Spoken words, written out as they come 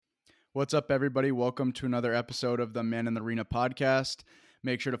What's up, everybody? Welcome to another episode of the Man in the Arena podcast.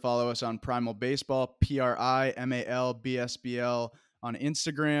 Make sure to follow us on Primal Baseball, PRIMALBSBL, on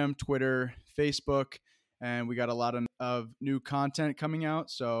Instagram, Twitter, Facebook, and we got a lot of new content coming out,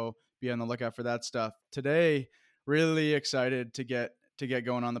 so be on the lookout for that stuff. Today, really excited to get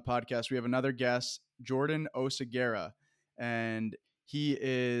going on the podcast. We have another guest, Jordan Oseguera, and he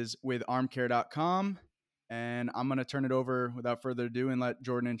is with armcare.com. And I'm going to turn it over without further ado and let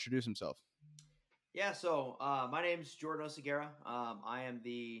Jordan introduce himself. Yeah, so my name's Jordan Oseguera. I am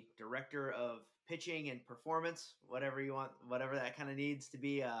the director of pitching and performance, whatever you want, whatever that kind of needs to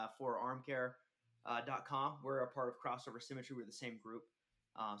be for armcare.com. We're a part of Crossover Symmetry. We're the same group.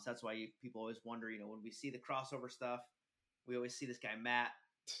 So that's why people always wonder, when we see the crossover stuff, we always see this guy, Matt,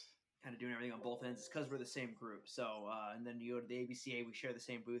 kind of doing everything on both ends. It's because we're the same group. So, and then you go to the ABCA, we share the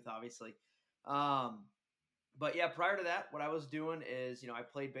same booth, obviously. But yeah, prior to that, what I was doing is, I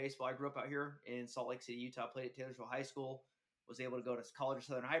played baseball. I grew up out here in Salt Lake City, Utah. Played at Taylorsville High School. Was able to go to College of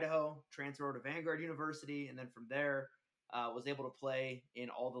Southern Idaho, transfer over to Vanguard University, and then from there, was able to play in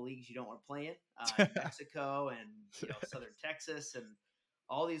all the leagues you don't want to play in Mexico and Southern Texas and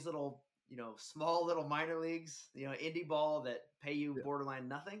all these little, small little minor leagues, indie ball that pay you borderline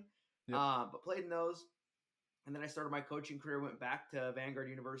nothing. But played in those, and then I started my coaching career. Went back to Vanguard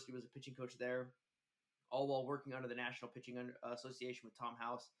University, was a pitching coach there, all while working under the National Pitching Association with Tom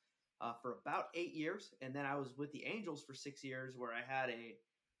House for about 8 years. And then I was with the Angels for 6 years, where I had a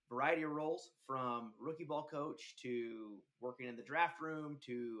variety of roles, from rookie ball coach to working in the draft room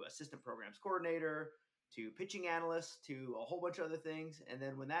to assistant programs coordinator to pitching analyst to a whole bunch of other things. And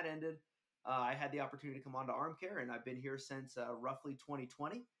then when that ended, I had the opportunity to come on to Armcare, and I've been here since roughly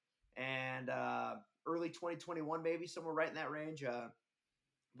 2020 and early 2021, maybe somewhere right in that range.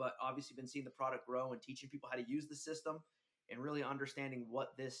 But obviously been seeing the product grow and teaching people how to use the system and really understanding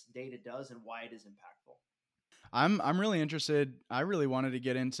what this data does and why it is impactful. I'm really interested. I really wanted to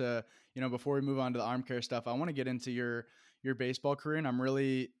get into, before we move on to the arm care stuff, I want to get into your baseball career. And I'm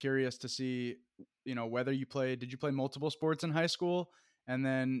really curious to see, whether did you play multiple sports in high school? And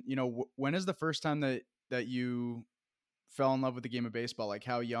then, when is the first time that you fell in love with the game of baseball? Like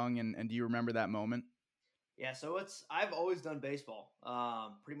how young, and do you remember that moment? Yeah, so I've always done baseball,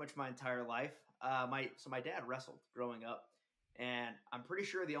 pretty much my entire life. My dad wrestled growing up, and I'm pretty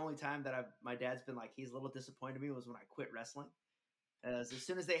sure the only time that my dad's been like he's a little disappointed in me was when I quit wrestling. As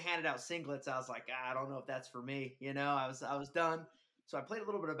soon as they handed out singlets, I was like, I don't know if that's for me. I was done. So I played a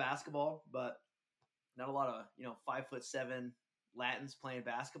little bit of basketball, but not a lot of 5'7" Latins playing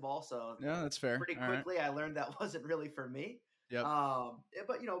basketball. So Yeah, that's fair. pretty All right. quickly, I learned that wasn't really for me. Yep.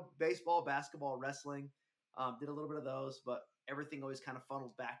 But baseball, basketball, wrestling, did a little bit of those, but everything always kind of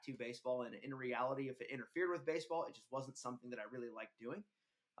funneled back to baseball. And in reality, if it interfered with baseball, it just wasn't something that I really liked doing.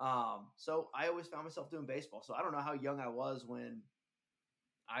 So I always found myself doing baseball. So I don't know how young I was when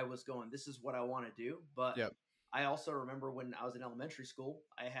I was going, this is what I want to do. But Yep. I also remember when I was in elementary school,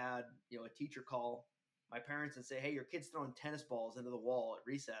 I had, a teacher call my parents and say, hey, your kid's throwing tennis balls into the wall at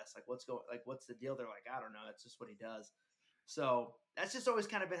recess. Like, what's the deal? They're like, I don't know. It's just what he does. So that's just always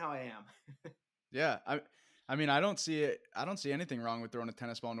kind of been how I am. Yeah. I mean, I don't see anything wrong with throwing a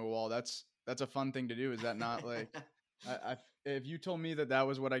tennis ball into a wall. That's a fun thing to do. Is that not like, if you told me that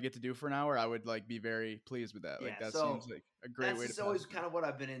was what I get to do for an hour, I would be very pleased with that. Yeah, Like that so seems like a great way to. That's always kind of what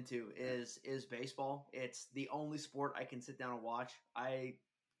I've been into is baseball. It's the only sport I can sit down and watch. I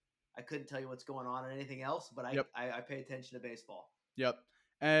couldn't tell you what's going on in anything else, but I pay attention to baseball. Yep.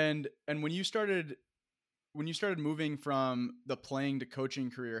 And when you started moving from the playing to coaching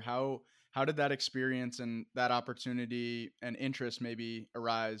career, how did that experience and that opportunity and interest maybe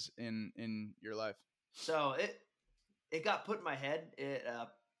arise in your life? So it got put in my head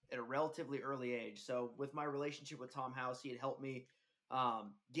at a relatively early age. So with my relationship with Tom House, he had helped me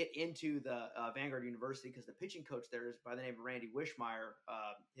get into the Vanguard University because the pitching coach there is by the name of Randy Wishmeyer.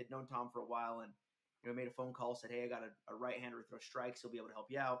 Had known Tom for a while and made a phone call, said, hey, I got a right-hander who throws strikes. He'll be able to help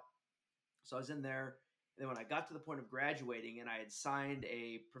you out. So I was in there. And then when I got to the point of graduating and I had signed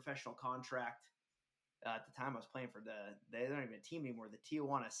a professional contract, at the time I was playing for they're not even a team anymore, the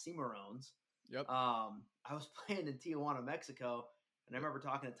Tijuana Cimarrones. Yep. I was playing in Tijuana, Mexico, and I remember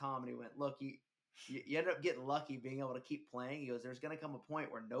talking to Tom, and he went, look, you ended up getting lucky being able to keep playing. He goes, there's going to come a point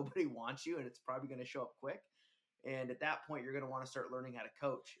where nobody wants you, and it's probably going to show up quick. And at that point, you're going to want to start learning how to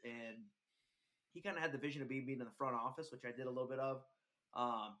coach. And he kind of had the vision of being in the front office, which I did a little bit of.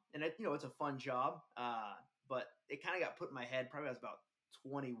 And it's a fun job, but it kind of got put in my head. Probably I was about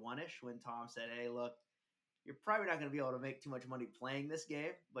 21-ish when Tom said, hey, look, you're probably not going to be able to make too much money playing this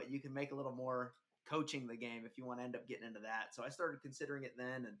game, but you can make a little more coaching the game if you want to end up getting into that. So I started considering it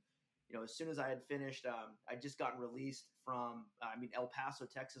then, and as soon as I had finished, I just gotten released from. El Paso,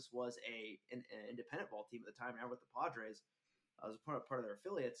 Texas was an independent ball team at the time. Now with the Padres, I was part of their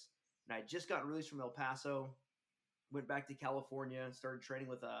affiliates, and I had just gotten released from El Paso. Went back to California and started training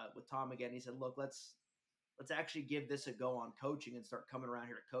with Tom again. He said, "Look, let's actually give this a go on coaching and start coming around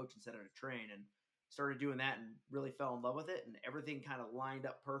here to coach instead of to train." And started doing that and really fell in love with it. And everything kind of lined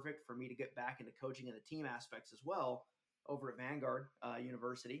up perfect for me to get back into coaching and the team aspects as well over at Vanguard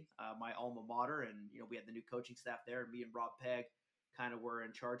University, my alma mater. And, we had the new coaching staff there, and me and Rob Pegg kind of were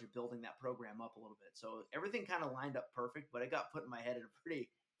in charge of building that program up a little bit. So everything kind of lined up perfect, but it got put in my head at a pretty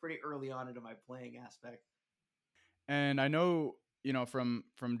early on into my playing aspect. And I know, from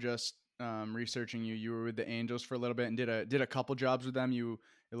just researching you, you were with the Angels for a little bit and did a couple jobs with them.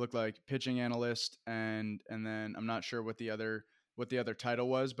 It looked like pitching analyst, and then I'm not sure what the other title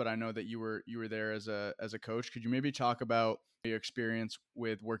was, but I know that you were there as a coach. Could you maybe talk about your experience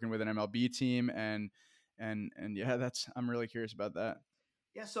with working with an MLB team and yeah, I'm really curious about that.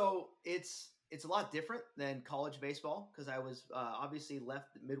 Yeah, so it's a lot different than college baseball because I was obviously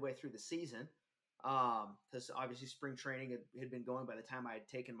left midway through the season because obviously spring training had been going by the time I had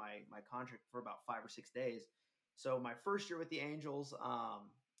taken my contract for about 5 or 6 days. So my first year with the Angels,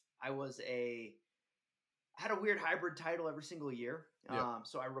 I was a had a weird hybrid title every single year. Yep.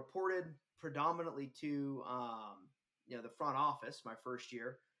 So I reported predominantly to the front office my first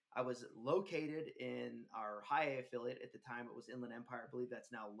year. I was located in our high A affiliate at the time. It was Inland Empire. I believe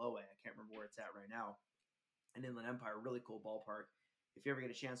that's now low A. I can't remember where it's at right now. And Inland Empire, really cool ballpark. If you ever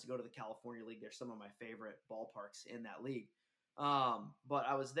get a chance to go to the California League, there's some of my favorite ballparks in that league. But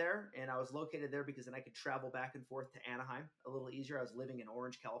I was there, and I was located there because then I could travel back and forth to Anaheim a little easier. I was living in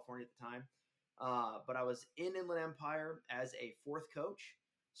Orange, California at the time. But I was in Inland Empire as a fourth coach.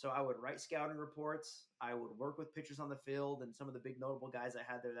 So I would write scouting reports. I would work with pitchers on the field, and some of the big notable guys I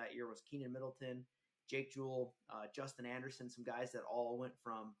had there that year was Keenan Middleton, Jake Jewell, Justin Anderson, some guys that all went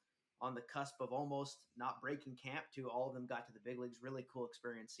from on the cusp of almost not breaking camp to all of them got to the big leagues. Really cool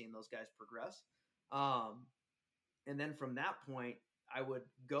experience seeing those guys progress. And then from that point, I would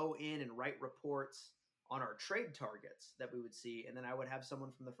go in and write reports on our trade targets that we would see. And then I would have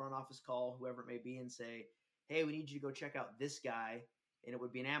someone from the front office call whoever it may be and say, "Hey, we need you to go check out this guy." And it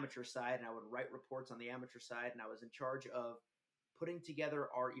would be an amateur side, and I would write reports on the amateur side. And I was in charge of putting together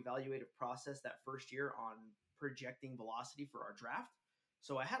our evaluative process that first year on projecting velocity for our draft.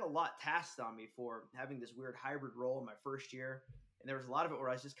 So I had a lot tasked on me for having this weird hybrid role in my first year. And there was a lot of it where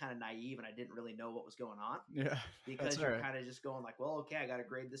I was just kind of naive and I didn't really know what was going on. Yeah. Because you're kind of just going like, well, okay, I got to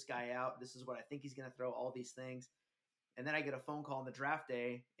grade this guy out. This is what I think he's going to throw, all these things. And then I get a phone call on the draft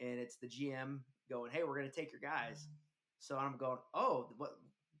day, and it's the GM going, "Hey, we're going to take your guys." So I'm going, "Oh,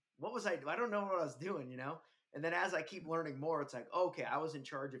 what was I? I don't know what I was doing, And then as I keep learning more, it's like, okay, I was in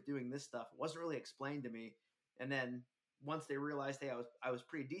charge of doing this stuff. It wasn't really explained to me. And then once they realized, hey, I was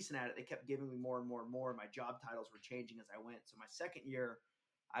pretty decent at it, they kept giving me more and more and more. And my job titles were changing as I went. So my second year,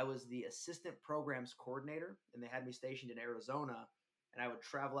 I was the assistant programs coordinator, and they had me stationed in Arizona. And I would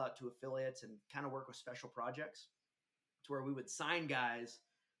travel out to affiliates and kind of work with special projects to where we would sign guys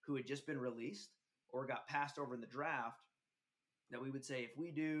who had just been released or got passed over in the draft. That we would say, if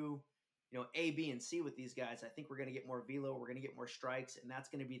we do, A, B, and C with these guys, I think we're going to get more velo, we're going to get more strikes, and that's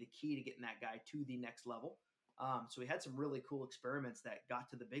going to be the key to getting that guy to the next level. So we had some really cool experiments that got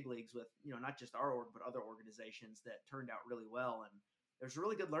to the big leagues with, not just our org, but other organizations that turned out really well. And there's a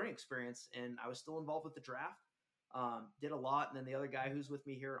really good learning experience. And I was still involved with the draft, did a lot. And then the other guy who's with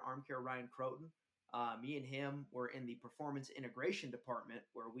me here at Arm Care, Ryan Croton, me and him were in the performance integration department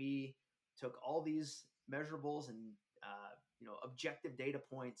where we took all these measurables and, objective data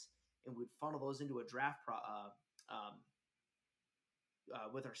points, and we'd funnel those into a draft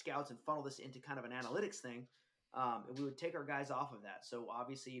with our scouts and funnel this into kind of an analytics thing. And we would take our guys off of that. So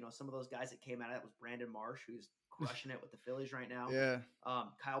obviously, some of those guys that came out of that was Brandon Marsh, who's crushing it with the Phillies right now. Yeah.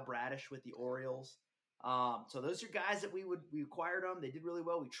 Kyle Bradish with the Orioles. So those are guys that we acquired them. They did really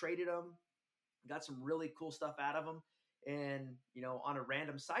well. We traded them, got some really cool stuff out of them. And, on a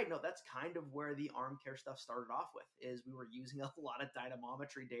random side note, that's kind of where the arm care stuff started off with, is we were using a lot of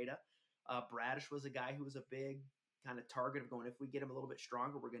dynamometry data. Bradish was a guy who was a big kind of target of going, if we get him a little bit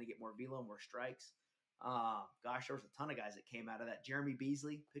stronger, we're going to get more velo, more strikes. Gosh, there was a ton of guys that came out of that. Jeremy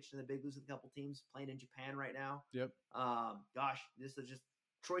Beasley pitched in the big leagues with a couple teams, playing in Japan right now. Yep. Gosh, this is just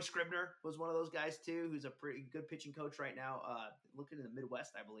Troy Scribner was one of those guys too, who's a pretty good pitching coach right now. Looking in the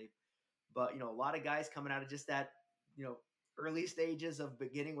Midwest, I believe. But, a lot of guys coming out of just that, early stages of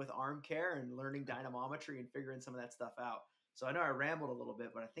beginning with arm care and learning dynamometry and figuring some of that stuff out. So I know I rambled a little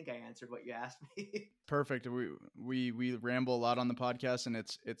bit, but I think I answered what you asked me. Perfect. We ramble a lot on the podcast, and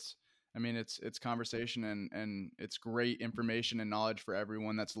it's I mean, it's conversation, and it's great information and knowledge for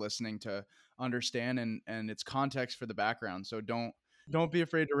everyone that's listening to understand, and it's context for the background. So don't be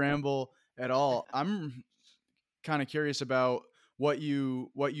afraid to ramble at all. I'm kind of curious about what you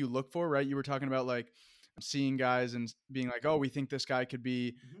look for, right? You were talking about like seeing guys and being like, oh, we think this guy could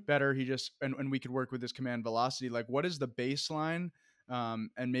be Mhm. better. He just and we could work with his command velocity. Like, what is the baseline?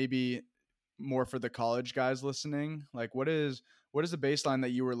 And maybe more for the college guys listening, like what is the baseline that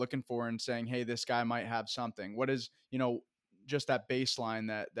you were looking for and saying, hey, this guy might have something? What is, just that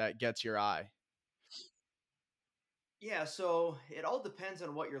baseline that gets your eye? Yeah, so it all depends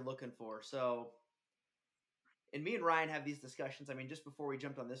on what you're looking for. So, and me and Ryan have these discussions. I mean, just before we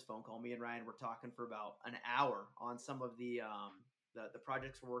jumped on this phone call, me and Ryan were talking for about an hour on some of the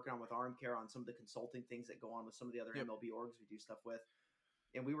projects we're working on with Arm Care, on some of the consulting things that go on with some of the other Yep. MLB orgs we do stuff with.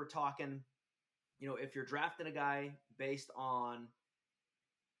 And we were talking, if you're drafting a guy based on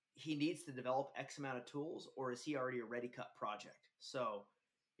he needs to develop X amount of tools, or is he already a ready cut project? So,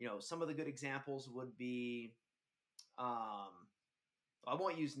 some of the good examples would be, I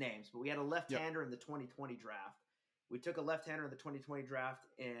won't use names, but we had a Yep. left-hander in the 2020 draft. We took a left-hander in the 2020 draft,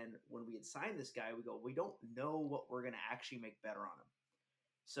 and when we had signed this guy, we go, we don't know what we're going to actually make better on him.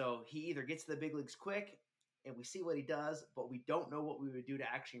 So he either gets to the big leagues quick, and we see what he does, but we don't know what we would do to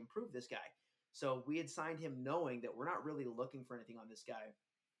actually improve this guy. So we had signed him knowing that we're not really looking for anything on this guy,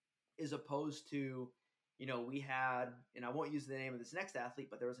 as opposed to, we had, and I won't use the name of this next athlete,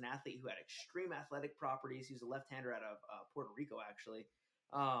 but there was an athlete who had extreme athletic properties. He was a left-hander out of Puerto Rico, actually.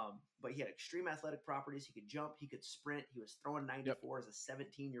 But he had extreme athletic properties. He could jump, he could sprint. He was throwing Yep. 94 as a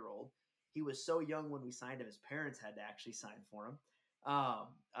 17-year-old. He was so young when we signed him, his parents had to actually sign for him.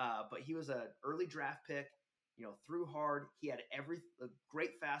 But he was an early draft pick. Threw hard. He had a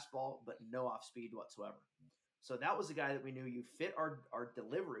great fastball, but no off speed whatsoever. So that was a guy that we knew you fit our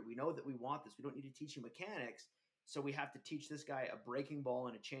delivery. We know that we want this. We don't need to teach you mechanics. So we have to teach this guy a breaking ball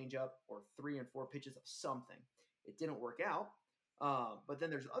and a changeup, or 3 and 4 pitches of something. It didn't work out. But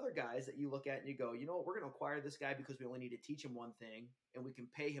then there's other guys that you look at and you go, we're going to acquire this guy because we only need to teach him one thing, and we can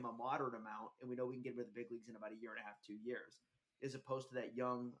pay him a moderate amount, and we know we can get him to the big leagues in about a year and a half, 2 years, as opposed to that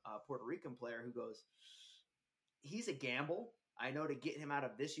young Puerto Rican player who goes, he's a gamble. I know to get him out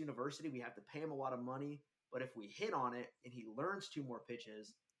of this university, we have to pay him a lot of money. But if we hit on it and he learns 2 more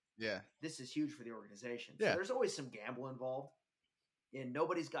pitches, Yeah. this is huge for the organization. So Yeah. there's always some gamble involved, and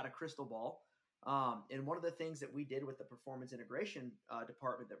nobody's got a crystal ball. And one of the things that we did with the performance integration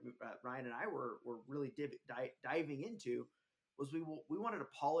department that Ryan and I were really diving into was we wanted to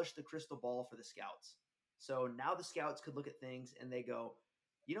polish the crystal ball for the scouts. So now the scouts could look at things and they go,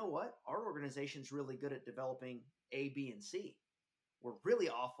 you know what? Our organization's really good at developing A, B, and C. We're really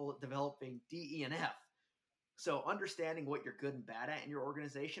awful at developing D, E, and F. So understanding what you're good and bad at in your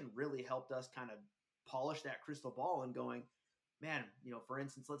organization really helped us kind of polish that crystal ball and going, man, for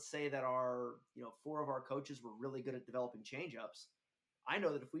instance, let's say that our, 4 of our coaches were really good at developing changeups. I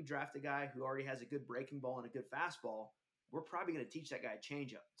know that if we draft a guy who already has a good breaking ball and a good fastball, we're probably going to teach that guy a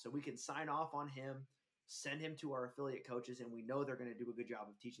changeup. So we can sign off on him, send him to our affiliate coaches, and we know they're going to do a good job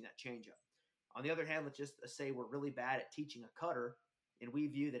of teaching that changeup. On the other hand, let's just say we're really bad at teaching a cutter, and we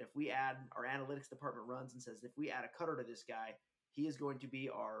view that if we add, our analytics department runs and says, if we add a cutter to this guy, he is going to be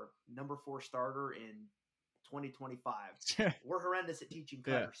our number 4 starter in 2025. We're horrendous at teaching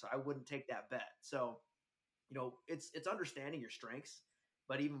Yeah. cutters, so I wouldn't take that bet. So, it's understanding your strengths,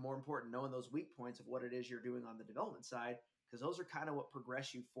 but even more important, knowing those weak points of what it is you're doing on the development side, because those are kind of what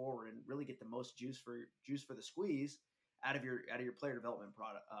progress you forward and really get the most juice for the squeeze out of your player development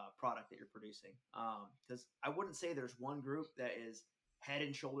product that you're producing. Because I wouldn't say there's one group that is head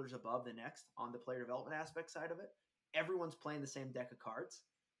and shoulders above the next on the player development aspect side of it. Everyone's playing the same deck of cards.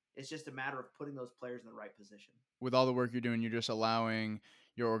 It's just a matter of putting those players in the right position. With all the work you're doing, you're just allowing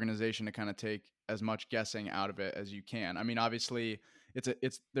your organization to kind of take as much guessing out of it as you can. I mean, obviously,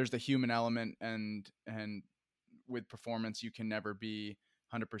 there's the human element, and with performance, you can never be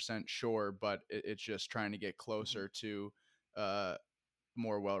 100% sure, but it's just trying to get Mm-hmm. closer to a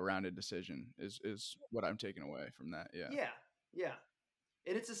more well-rounded decision is what I'm taking away from that. Yeah. Yeah, yeah.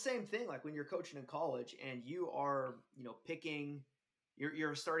 And it's the same thing like when you're coaching in college and you are, picking,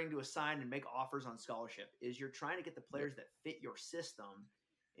 you're starting to assign and make offers on scholarship, is you're trying to get the Yep. players that fit your system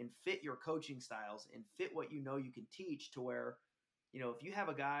and fit your coaching styles and fit what you can teach, to where, if you have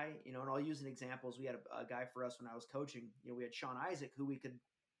a guy, and I'll use an example, as we had a guy for us when I was coaching, we had Sean Isaac, who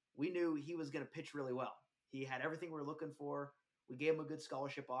we knew he was going to pitch really well. He had everything we were looking for. We gave him a good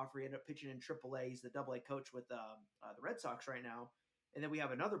scholarship offer. He ended up pitching in AAA. He's the AA coach with the Red Sox right now. And then we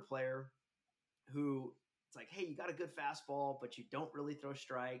have another player who it's like, hey, you got a good fastball, but you don't really throw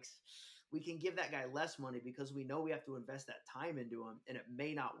strikes. We can give that guy less money because we know we have to invest that time into him and it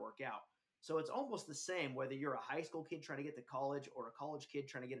may not work out. So it's almost the same whether you're a high school kid trying to get to college or a college kid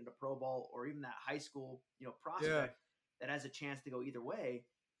trying to get into pro ball or even that high school, Yeah. prospect that has a chance to go either way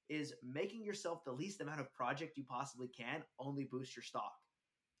is making yourself the least amount of project you possibly can only boost your stock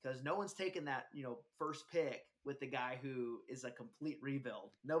because no one's taking that first pick with the guy who is a complete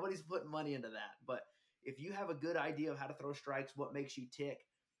rebuild. Nobody's putting money into that. But if you have a good idea of how to throw strikes, what makes you tick,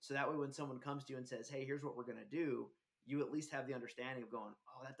 so that way when someone comes to you and says, hey, here's what we're going to do, you at least have the understanding of going,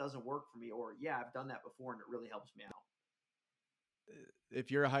 oh, that doesn't work for me, or yeah, I've done that before and it really helps me out. If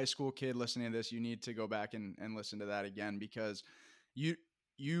you're a high school kid listening to this, you need to go back and listen to that again, because you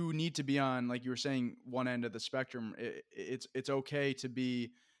you need to be on, like you were saying, one end of the spectrum. It's okay to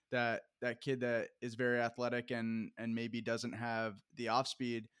be that kid that is very athletic and maybe doesn't have the off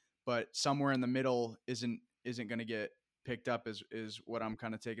speed, but somewhere in the middle isn't going to get picked up, is what I'm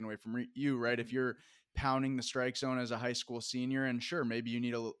kind of taking away from you, right? If Mm-hmm. you're pounding the strike zone as a high school senior, and sure, maybe you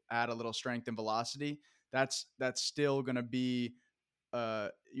need to add a little strength and velocity, that's still going to be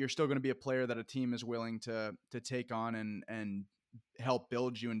you're still going to be a player that a team is willing to take on and help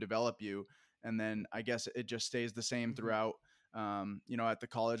build you and develop you. And then I guess it just stays the same Mm-hmm. throughout, at the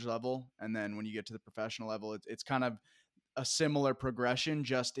college level. And then when you get to the professional level, it's kind of a similar progression,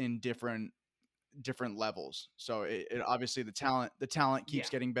 just in different levels. So it obviously the talent keeps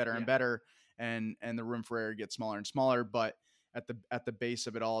Yeah. getting better and Yeah. better, and the room for error gets smaller and smaller. But at the base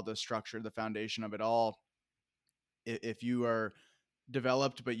of it all, the structure, the foundation of it all, if you are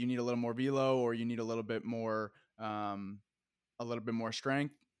developed, but you need a little more velo, or you need um, a little bit more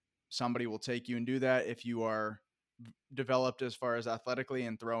strength, somebody will take you and do that. If you are developed as far as athletically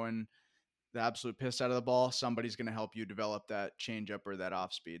and throwing the absolute piss out of the ball, somebody's going to help you develop that changeup or that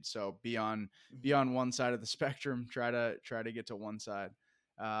off speed. So be Mm-hmm. on one side of the spectrum. Try to get to one side.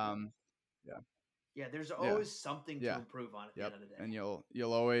 Um, yeah, Yeah. There's yeah, always something to yeah, improve on at the yep. end of the day. And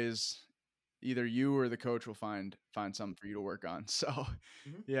you'll always, either you or the coach will find something for you to work on. So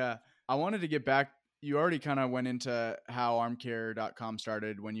Mm-hmm. yeah, I wanted to get back. You already kind of went into how armcare.com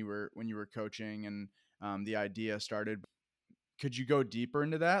started when you were coaching, and the idea started. Could you go deeper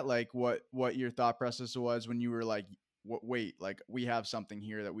into that? Like what your thought process was when you were like, wait, like we have something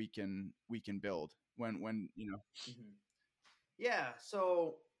here that we can build when. Mm-hmm. Yeah.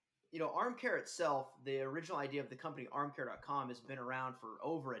 So, Armcare itself, the original idea of the company armcare.com has been around for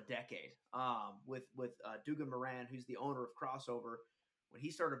over a decade. With Dugan Moran, who's the owner of Crossover, when he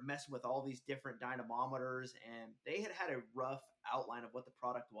started messing with all these different dynamometers, and they had a rough outline of what the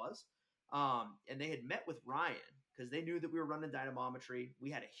product was. And they had met with Ryan because they knew that we were running dynamometry. We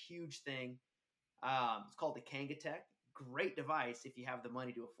had a huge thing. It's called the Kangatech. Great device if you have the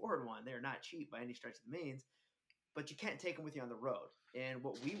money to afford one. They're not cheap by any stretch of the means, but you can't take them with you on the road. And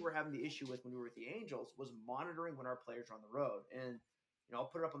what we were having the issue with when we were with the Angels was monitoring when our players are on the road. And I'll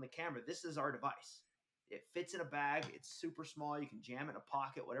put it up on the camera. This is our device. It fits in a bag. It's super small. You can jam it in a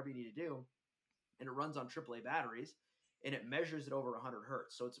pocket, whatever you need to do, and it runs on AAA batteries, and it measures it over 100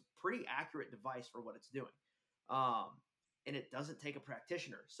 hertz. So it's a pretty accurate device for what it's doing. Um, and it doesn't take a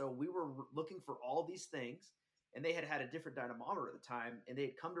practitioner. So we were looking for all these things, and they had a different dynamometer at the time, and they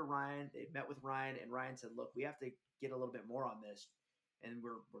had come to Ryan. They met with Ryan, and Ryan said, "Look, we have to get a little bit more on this, and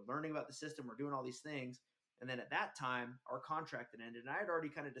we're learning about the system. We're doing all these things." And then at that time, our contract had ended, and I had already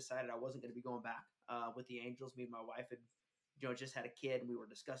kind of decided I wasn't going to be going back with the Angels. Me and my wife had just had a kid, and we were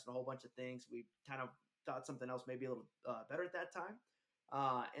discussing a whole bunch of things. We kind of thought something else maybe a little better at that time.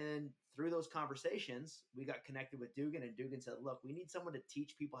 And through those conversations, we got connected with Dugan, and Dugan said, "Look, we need someone to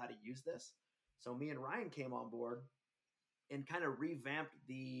teach people how to use this." So me and Ryan came on board and kind of revamped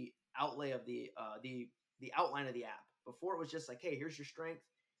the outlay of the outline of the app. Before it was just like, hey, here's your strength,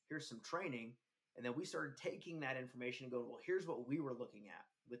 here's some training, and then we started taking that information and going, well, here's what we were looking at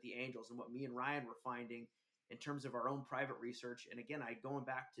with the Angels and what me and Ryan were finding in terms of our own private research. And again, going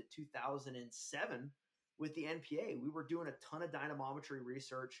back to 2007 with the NPA, we were doing a ton of dynamometry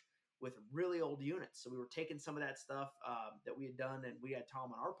research with really old units. So we were taking some of that stuff that we had done, and we had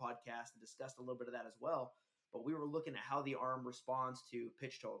Tom on our podcast and discussed a little bit of that as well. But we were looking at how the arm responds to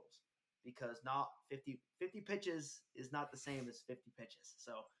pitch totals, because not 50 pitches is not the same as 50 pitches.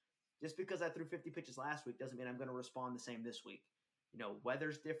 So just because I threw 50 pitches last week doesn't mean I'm going to respond the same this week.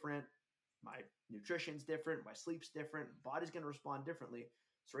 Weather's different, my nutrition's different, my sleep's different, body's going to respond differently.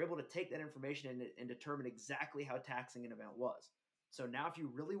 So we're able to take that information and determine exactly how taxing an event was. So now if you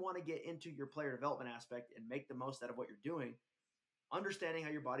really want to get into your player development aspect and make the most out of what you're doing, understanding how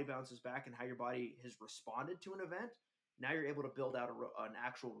your body bounces back and how your body has responded to an event, Now you're able to build out an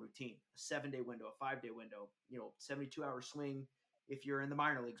actual routine, a 7-day window, a 5-day window, 72-hour swing. If you're in the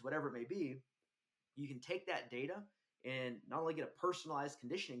minor leagues, whatever it may be, you can take that data and not only get a personalized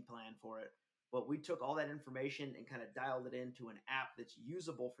conditioning plan for it, but we took all that information and kind of dialed it into an app that's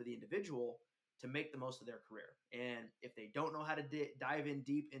usable for the individual to make the most of their career. And if they don't know how to dive in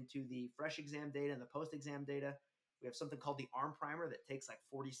deep into the fresh exam data and the post exam data, we have something called the arm primer that takes like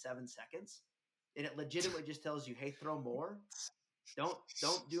 47 seconds. And it legitimately just tells you, hey, throw more. Don't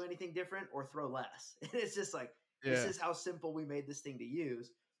do anything different or throw less. And it's just like, this Yeah. is how simple we made this thing to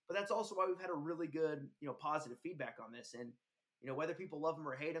use. But that's also why we've had a really good, positive feedback on this. And, whether people love him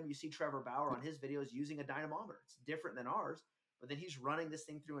or hate him, you see Trevor Bauer on his videos using a dynamometer. It's different than ours, but then he's running this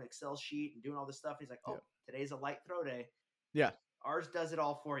thing through an Excel sheet and doing all this stuff. And he's like, Yeah. oh, today's a light throw day. Yeah. Ours does it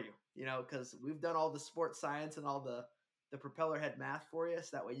all for you, because we've done all the sports science and all the propeller head math for you. So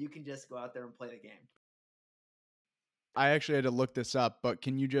that way you can just go out there and play the game. I actually had to look this up, but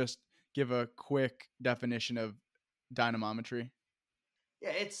can you just give a quick definition of dynamometry?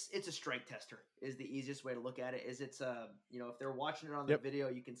 Yeah, it's a strength tester is the easiest way to look at it. Is it's if they're watching it on the Yep. video,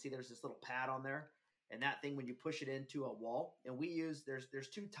 you can see there's this little pad on there, and that thing when you push it into a wall, and we use there's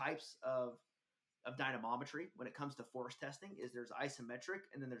two types of dynamometry when it comes to force testing. Is there's isometric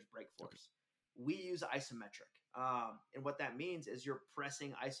and then there's brake force. Okay. We use isometric, and what that means is you're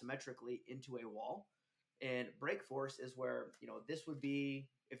pressing isometrically into a wall, and brake force is where this would be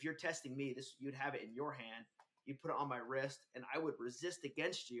if you're testing me. This you'd have it in your hand. You put it on my wrist, and I would resist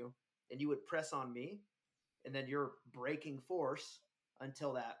against you, and you would press on me, and then you're braking force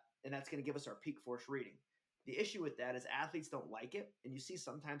until that, and that's going to give us our peak force reading. The issue with that is athletes don't like it, and you see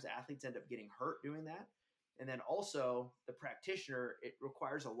sometimes athletes end up getting hurt doing that. And then also the practitioner, it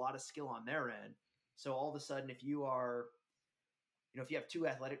requires a lot of skill on their end. So all of a sudden, if you are, if you have two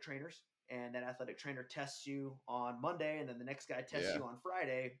athletic trainers and that athletic trainer tests you on Monday and then the next guy tests you on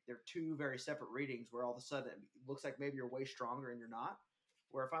Friday, they're two very separate readings where all of a sudden it looks like maybe you're way stronger and you're not.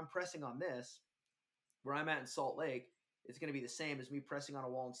 Where if I'm pressing on this, where I'm at in Salt Lake, it's going to be the same as me pressing on a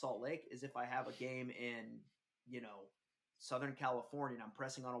wall in Salt Lake as if I have a game in, Southern California and I'm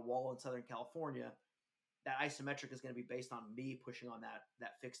pressing on a wall in Southern California. That isometric is going to be based on me pushing on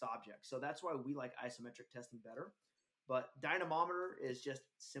that fixed object. So that's why we like isometric testing better. But dynamometer is just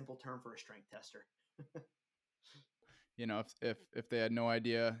simple term for a strength tester. If they had no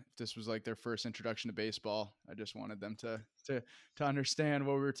idea, if this was like their first introduction to baseball, I just wanted them to understand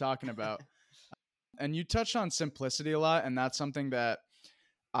what we were talking about. And you touched on simplicity a lot, and that's something that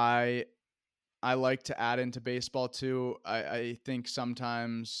I like to add into baseball too. I think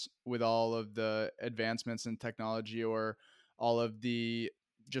sometimes with all of the advancements in technology or all of the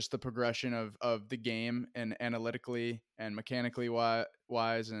just the progression of the game and analytically and mechanically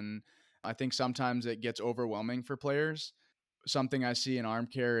wise, and I think sometimes it gets overwhelming for players. Something I see in arm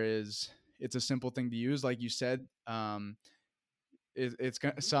care is it's a simple thing to use, like you said. It's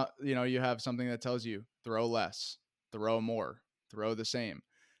Mm-hmm. so, you have something that tells you throw less, throw more, throw the same.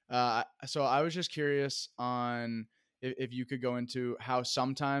 So I was just curious on if you could go into how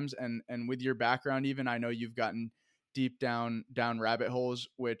sometimes and with your background, even I know you've gotten deep down rabbit holes,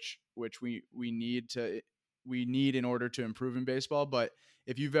 which we need in order to improve in baseball. But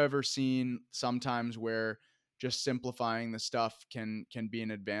if you've ever seen sometimes where just simplifying the stuff can be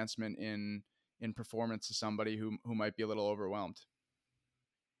an advancement in performance to somebody who might be a little overwhelmed.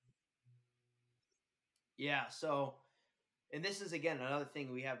 Yeah. So, and this is again another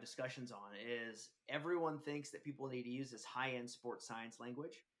thing we have discussions on is everyone thinks that people need to use this high-end sports science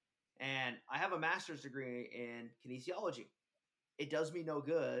language. And I have a master's degree in kinesiology. It does me no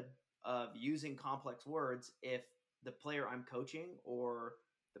good of using complex words if the player I'm coaching or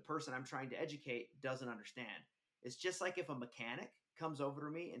the person I'm trying to educate doesn't understand. It's just like if a mechanic comes over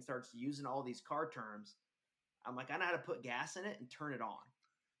to me and starts using all these car terms, I'm like, I know how to put gas in it and turn it on.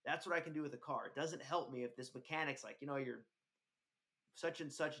 That's what I can do with a car. It doesn't help me if this mechanic's like, your such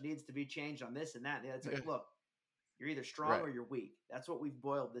and such needs to be changed on this and that. And it's like, look, you're either strong Right. or you're weak. That's what we've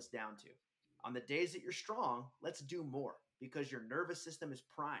boiled this down to. On the days that you're strong, let's do more because your nervous system is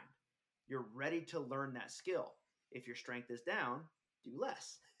primed. You're ready to learn that skill. If your strength is down, do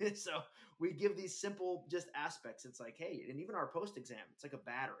less. So we give these simple just aspects. It's like, hey, and even our post exam, it's like a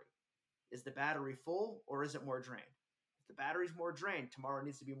battery. Is the battery full or is it more drained? If the battery's more drained, tomorrow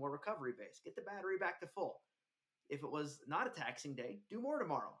needs to be more recovery based. Get the battery back to full. If it was not a taxing day, do more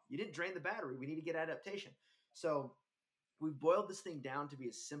tomorrow. You didn't drain the battery. We need to get adaptation. So we've boiled this thing down to be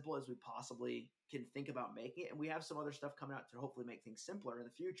as simple as we possibly can think about making it. And we have some other stuff coming out to hopefully make things simpler in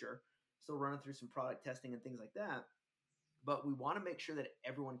the future. Still running through some product testing and things like that. But we want to make sure that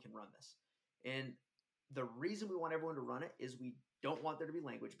everyone can run this. And The reason we want everyone to run it is we don't want there to be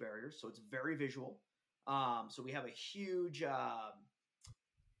language barriers, so it's very visual. So we have a huge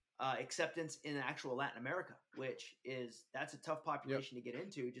acceptance in actual Latin America, which is that's a tough Yep. population to get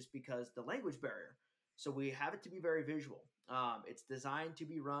into just because the language barrier. So we have it to be very visual. It's designed to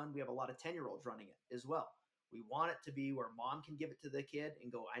be run. We have a lot of 10-year-olds running it as well. We want it to be where mom can give it to the kid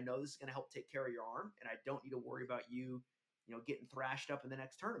and go, I know this is going to help take care of your arm, and I don't need to worry about you, getting thrashed up in the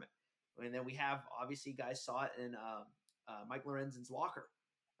next tournament. And then we have obviously guys saw it in Mike Lorenzen's locker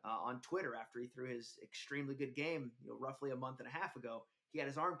on Twitter after he threw his extremely good game, roughly a month and a half ago. He had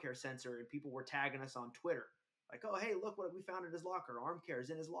his arm care sensor, and people were tagging us on Twitter, like, "Oh, hey, look what we found in his locker. Arm care is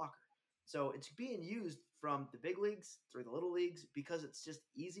in his locker." So it's being used from the big leagues through the little leagues because it's just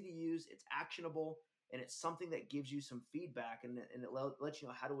easy to use, it's actionable, and it's something that gives you some feedback and it lets you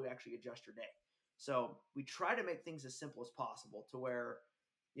know how do we actually adjust your day. So we try to make things as simple as possible to where,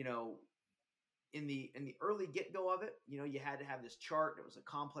 you know, in the early get go of it, you had to have this chart. It was a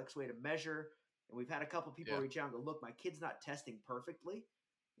complex way to measure, and we've had a couple people Yeah. reach out and go, "Look, my kid's not testing perfectly,"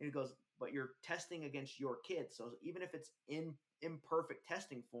 and it goes, "But you're testing against your kid, so even if it's in imperfect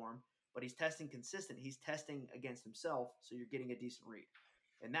testing form, but he's testing consistent, he's testing against himself, so you're getting a decent read."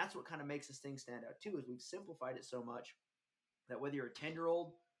 And that's what kind of makes this thing stand out too, is we've simplified it so much that whether you're a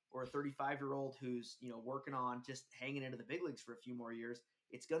 10-year-old or a 35-year-old who's working on just hanging into the big leagues for a few more years,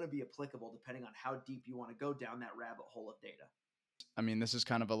 it's going to be applicable depending on how deep you want to go down that rabbit hole of data. I mean, this is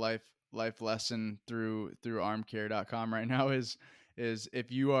kind of a life lesson through armcare.com right now is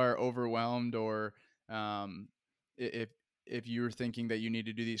if you are overwhelmed or um if you're thinking that you need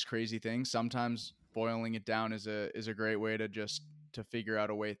to do these crazy things, sometimes boiling it down is a great way to just to figure out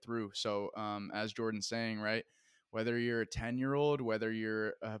a way through. So as Jordan's saying, right, whether you're a 10-year-old, whether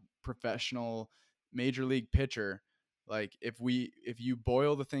you're a professional major league pitcher, like if you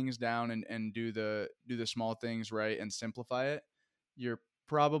boil the things down and do the small things right and simplify it, you're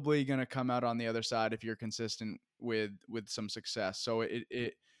probably going to come out on the other side if you're consistent with some success. So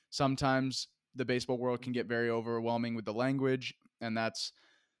it sometimes the baseball world can Mm-hmm. get very overwhelming with the language, and that's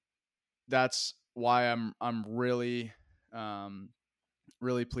why I'm really um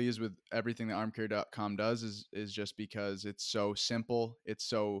really pleased with everything that armcare.com does is just because it's so simple, it's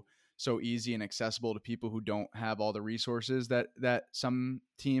so easy and accessible to people who don't have all the resources that some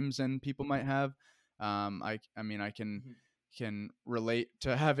teams and people might have. I mean, I Mm-hmm. can relate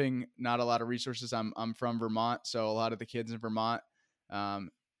to having not a lot of resources. I'm from Vermont, so a lot of the kids in Vermont, um,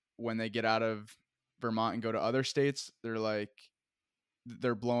 when they get out of Vermont and go to other states,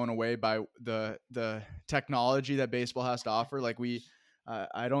 they're blown away by the technology that baseball has to offer. Like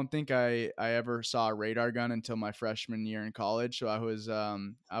I don't think I ever saw a radar gun until my freshman year in college. So I was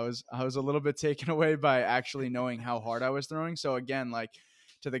a little bit taken away by actually knowing how hard I was throwing. So again, like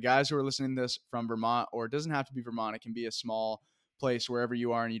to the guys who are listening to this from Vermont, or it doesn't have to be Vermont, it can be a small place wherever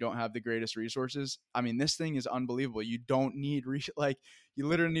you are and you don't have the greatest resources. I mean, this thing is unbelievable. You don't need like you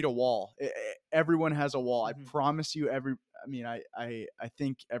literally need a wall. Everyone has a wall. I Mm-hmm. promise you. I mean, I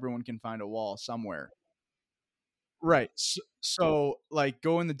think everyone can find a wall somewhere. Right. So like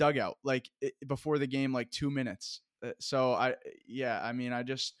go in the dugout like before the game, like 2 minutes. So yeah, I mean, I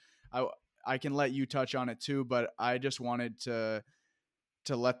I can let you touch on it too, but I just wanted to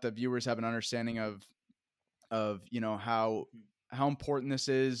let the viewers have an understanding of Mm-hmm. how important this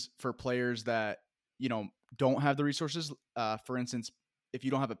is for players that don't have the resources. For instance, if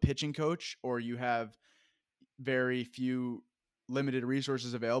you don't have a pitching coach or you have very few limited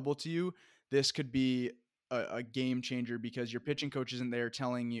resources available to you, this could be a game changer because your pitching coach isn't there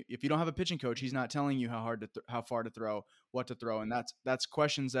telling you. If you don't have a pitching coach, he's not telling you how far to throw, what to throw, and that's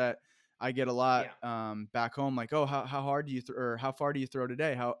questions that I get a lot Yeah. back home. Like, oh, how hard do you or how far do you throw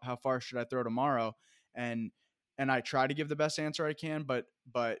today? How far should I throw tomorrow? And and I try to give the best answer I can, but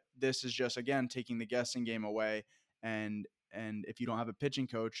this is just again taking the guessing game away. And if you don't have a pitching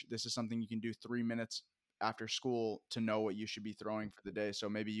coach, this is something you can do 3 minutes after school to know what you should be throwing for the day. So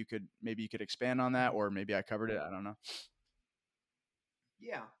maybe you could expand on that, Mm-hmm. or maybe I covered it. I don't know.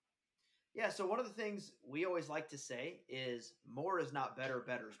 Yeah. Yeah, so one of the things we always like to say is more is not better,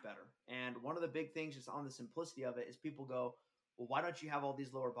 better is better. And one of the big things just on the simplicity of it is people go, well, why don't you have all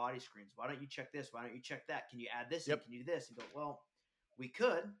these lower body screens? Why don't you check this? Why don't you check that? Can you add this in? Yep. Can you do this? And go, well, we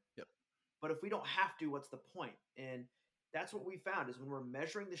could, Yep. but if we don't have to, what's the point? And that's what we found is when we're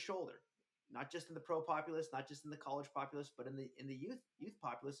measuring the shoulder, not just in the pro populace, not just in the college populace, but in the youth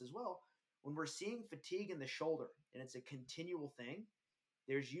populace as well. When we're seeing fatigue in the shoulder and it's a continual thing,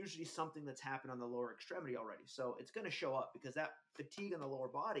 there's usually something that's happened on the lower extremity already. So it's going to show up because that fatigue on the lower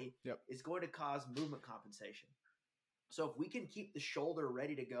body Yep. is going to cause movement compensation. So if we can keep the shoulder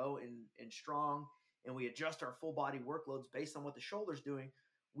ready to go and strong and we adjust our full body workloads based on what the shoulder's doing,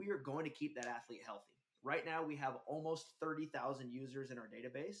 we are going to keep that athlete healthy. Right now, we have almost 30,000 users in our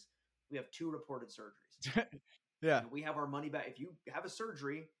database. We have 2 reported surgeries. Yeah. We have our money back. If you have a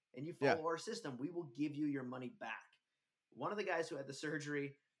surgery and you Yeah. follow our system, we will give you your money back. One of the guys who had the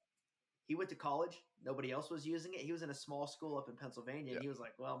surgery, he went to college. Nobody else was using it. He was in a small school up in Pennsylvania, and Yep. he was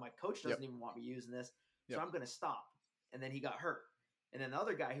like, "Well, my coach Yep. doesn't even want me using this, so Yep. I'm going to stop." And then he got hurt. And then the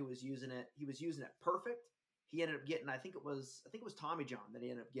other guy who was using it, he was using it perfect. He ended up getting, I think it was Tommy John that he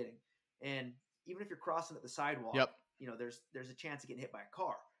ended up getting. And even if you're crossing at the sidewalk, Yep. there's a chance of getting hit by a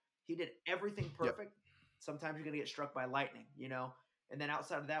car. He did everything Yep. perfect. Sometimes you're going to get struck by lightning. And then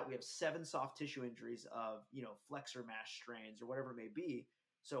outside of that, we have 7 soft tissue injuries of, flexor mass strains or whatever it may be.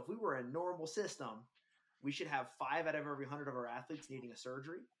 So if we were a normal system, we should have 5 out of every 100 of our athletes needing a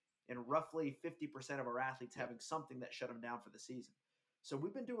surgery, and roughly 50% of our athletes Yep. having something that shut them down for the season. So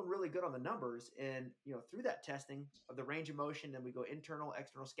we've been doing really good on the numbers, and through that testing of the range of motion, then we go internal,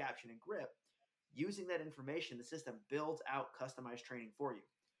 external scaption, and grip. Using that information, the system builds out customized training for you.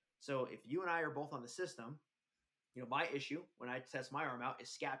 So if you and I are both on the system, my issue when I test my arm out is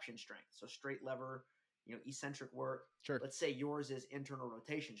scaption strength. So straight lever, eccentric work. Sure. Let's say yours is internal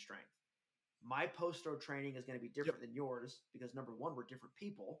rotation strength. My post-throw training is going to be different than yours because number one, we're different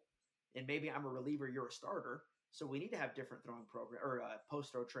people, and maybe I'm a reliever, you're a starter. So we need to have different throwing program or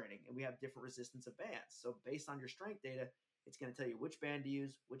post-throw training, and we have different resistance of bands. So based on your strength data, it's going to tell you which band to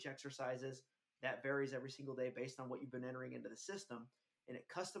use, which exercises. That varies every single day based on what you've been entering into the system, and it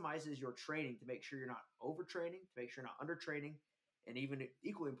customizes your training to make sure you're not overtraining, to make sure you're not undertraining, and even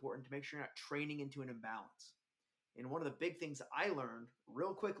equally important, to make sure you're not training into an imbalance. And one of the big things I learned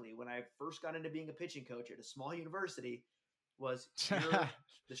real quickly when I first got into being a pitching coach at a small university was you're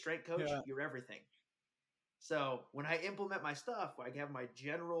the strength coach, Yeah. you're everything. So when I implement my stuff, I have my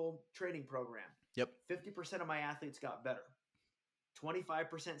general training program. Yep. 50% of my athletes got better.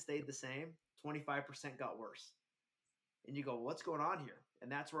 25% stayed the same. 25% got worse. And you go, what's going on here?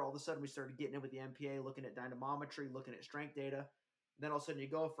 And that's where all of a sudden we started getting in with the MPA, looking at dynamometry, looking at strength data. And then all of a sudden you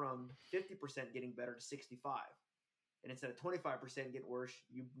go from 50% getting better to 65. And instead of 25% getting worse,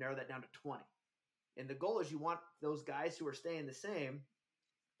 you narrow that down to 20. And the goal is you want those guys who are staying the same.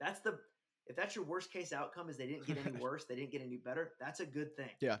 If that's your worst case outcome is they didn't get any worse, they didn't get any better, that's a good thing.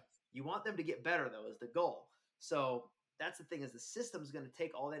 Yeah. You want them to get better, though, is the goal. So that's the thing, is the system is going to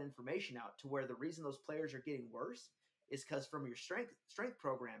take all that information out to where the reason those players are getting worse is because from your strength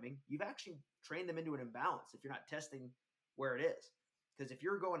programming, you've actually trained them into an imbalance if you're not testing where it is. Because if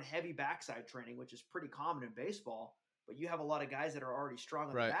you're going heavy backside training, which is pretty common in baseball, but you have a lot of guys that are already strong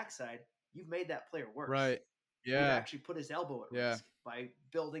on the backside, you've made that player worse. Right. Yeah. You've actually put his elbow at risk by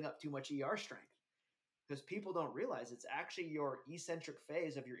building up too much ER strength. Because people don't realize it's actually your eccentric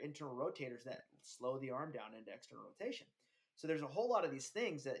phase of your internal rotators that slow the arm down into external rotation. So there's a whole lot of these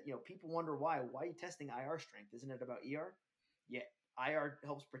things that, people wonder why are you testing IR strength? Isn't it about ER? Yeah. IR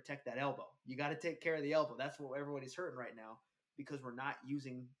helps protect that elbow. You got to take care of the elbow. That's what everybody's hurting right now because we're not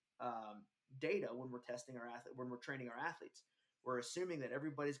using data when we're testing when we're training our athletes. We're assuming that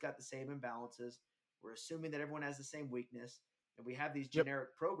everybody's got the same imbalances. We're assuming that everyone has the same weakness. And we have these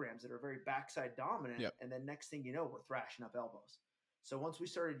generic programs that are very backside dominant. And then next thing you know, we're thrashing up elbows. So once we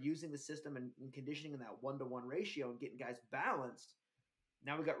started using the system and conditioning in that 1-to-1 ratio and getting guys balanced,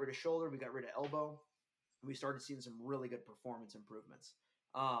 now we got rid of shoulder, we got rid of elbow, and we started seeing some really good performance improvements.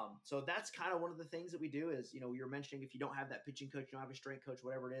 So that's kind of one of the things that we do is, you were mentioning if you don't have that pitching coach, you don't have a strength coach,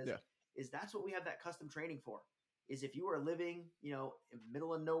 whatever it is that's what we have that custom training for. Is if you are living, in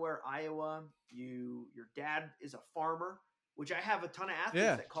middle of nowhere, Iowa, your dad is a farmer, which I have a ton of athletes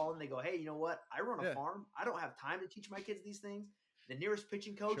that call in. They go, hey, you know what? I run a farm. I don't have time to teach my kids these things. The nearest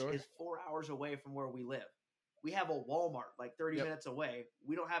pitching coach is 4 hours away from where we live. We have a Walmart like 30 minutes away.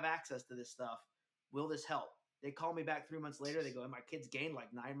 We don't have access to this stuff. Will this help? They call me back 3 months later. They go, my kid's gained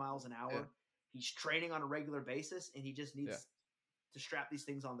like 9 miles an hour. He's training on a regular basis, and he just needs to strap these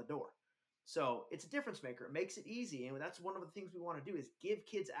things on the door. So it's a difference maker. It makes it easy. And that's one of the things we want to do is give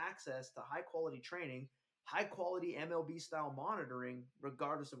kids access to high quality training, high quality MLB style monitoring,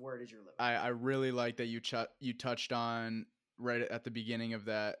 regardless of where it is you're living. I really like that you touched on right at the beginning of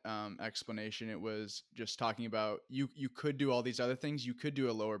that explanation. It was just talking about you could do all these other things. You could do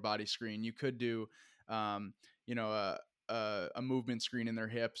a lower body screen. You could do, a movement screen in their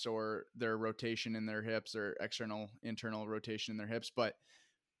hips or their rotation in their hips or internal rotation in their hips. But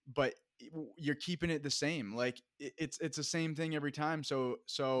you're keeping it the same. Like it's the same thing every time. So,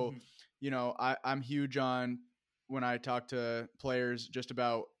 I'm huge on when I talk to players just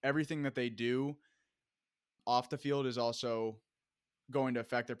about everything that they do off the field is also going to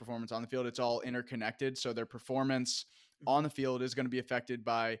affect their performance on the field. It's all interconnected. So their performance Hmm. on the field is going to be affected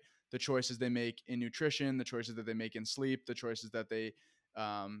by the choices they make in nutrition, the choices that they make in sleep, the choices that they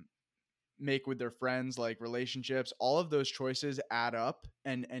um, make with their friends, like relationships. All of those choices add up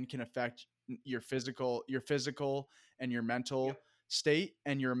and can affect your physical and your mental Yep. state,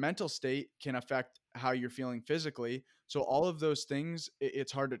 and your mental state can affect how you're feeling physically. So all of those things,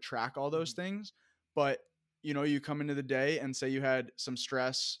 it's hard to track all those Hmm. things, but you come into the day and say you had some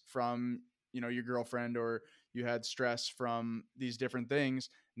stress from your girlfriend, or you had stress from these different things.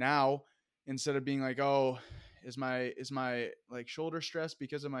 Now, instead of being like, oh, is my like shoulder stress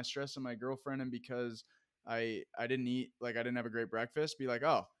because of my stress and my girlfriend, and because I didn't eat, like I didn't have a great breakfast, be like,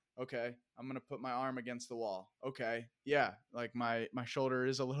 oh, okay, I'm gonna put my arm against the wall. Okay, yeah, like my shoulder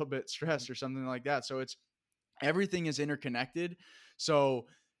is a little bit Hmm. stressed or something like that. So it's everything is interconnected. So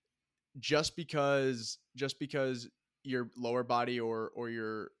just because your lower body or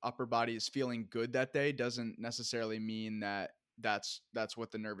your upper body is feeling good that day doesn't necessarily mean that that's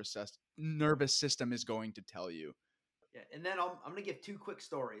what the nervous system is going to tell you. Yeah, and then I'm going to give two quick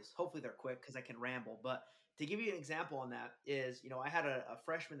stories. Hopefully they're quick because I can ramble. But to give you an example on that is, I had a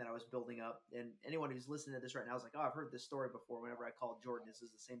freshman that I was building up, and anyone who's listening to this right now is like, oh, I've heard this story before. Whenever I called Jordan, this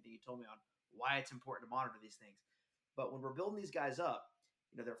is the same thing he told me on why it's important to monitor these things. But when we're building these guys up,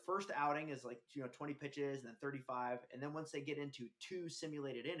 their first outing is like 20 pitches and then 35, and then once they get into two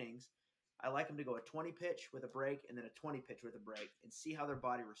simulated innings, I like them to go a 20 pitch with a break and then a 20 pitch with a break and see how their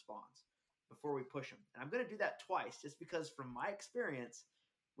body responds before we push them. And I'm going to do that twice just because from my experience,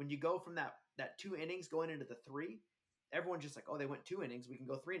 when you go from that 2 innings going into the three, everyone's just like, oh, they went 2 innings, we can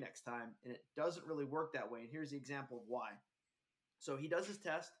go three next time, and it doesn't really work that way. And here's the example of why. So he does his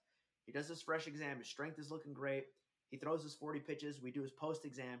test, he does his fresh exam, his strength is looking great. He throws his 40 pitches. We do his post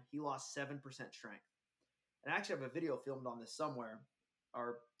exam. He lost 7% strength. And I actually have a video filmed on this somewhere.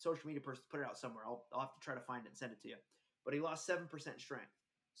 Our social media person put it out somewhere. I'll have to try to find it and send it to you. But he lost 7% strength.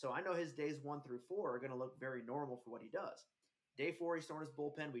 So I know his days 1 through 4 are going to look very normal for what he does. Day 4, he's throwing his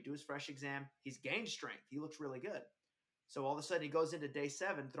bullpen. We do his fresh exam. He's gained strength. He looks really good. So all of a sudden, he goes into day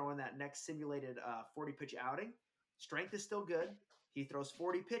 7, throwing that next simulated 40 pitch outing. Strength is still good. He throws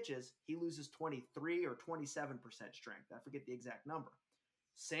 40 pitches. He loses 23 or 27% strength. I forget the exact number.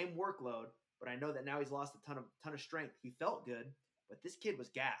 Same workload, but I know that now he's lost a ton of strength. He felt good, but this kid was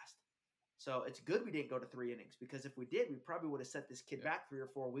gassed. So it's good we didn't go to 3 innings, because if we did, we probably would have set this kid Yeah. back 3 or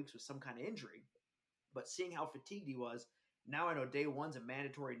 4 weeks with some kind of injury. But seeing how fatigued he was, now I know day 1's a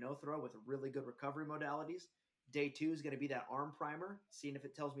mandatory no throw with really good recovery modalities. Day 2 is going to be that arm primer, seeing if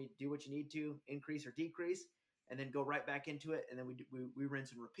it tells me do what you need to, increase or decrease, and then go right back into it, and then we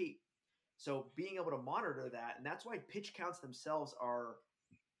rinse and repeat. So being able to monitor that, and that's why pitch counts themselves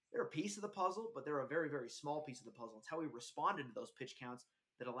they're a piece of the puzzle, but they're a very, very small piece of the puzzle. It's how we responded to those pitch counts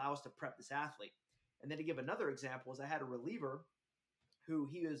that allow us to prep this athlete. And then to give another example is I had a reliever who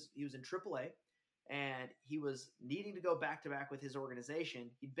he was in AAA, and he was needing to go back to back with his organization.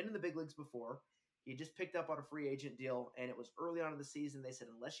 He'd been in the big leagues before. He just picked up on a free agent deal, and it was early on in the season. They said,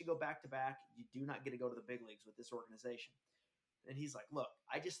 unless you go back to back, you do not get to go to the big leagues with this organization. And he's like, look,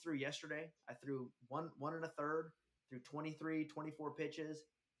 I just threw yesterday. I threw one and a third, threw 23, 24 pitches,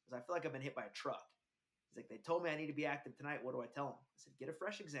 because I feel like I've been hit by a truck. He's like, they told me I need to be active tonight. What do I tell him? I said, get a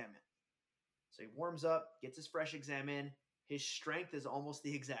fresh exam in. So he warms up, gets his fresh exam in. His strength is almost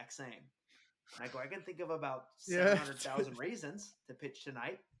the exact same. And I go, I can think of about Yeah. 700,000 reasons to pitch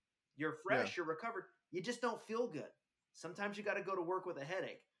tonight. You're Yeah. fresh, you're recovered. You just don't feel good. Sometimes you got to go to work with a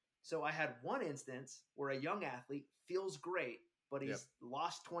headache. So I had one instance where a young athlete feels great, but Yep. he's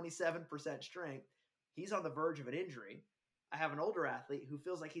lost 27% strength. He's on the verge of an injury. I have an older athlete who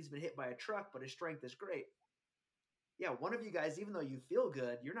feels like he's been hit by a truck, but his strength is great. Yeah, one of you guys, even though you feel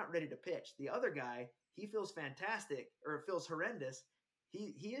good, you're not ready to pitch. The other guy, he feels fantastic or feels horrendous.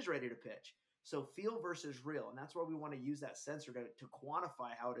 He is ready to pitch. So feel versus real. And that's why we want to use that sensor to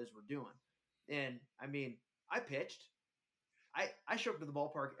quantify how it is we're doing. And I mean, I pitched. I showed up to the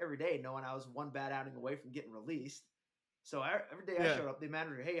ballpark every day knowing I was one bad outing away from getting released. So every day I Yeah. showed up, the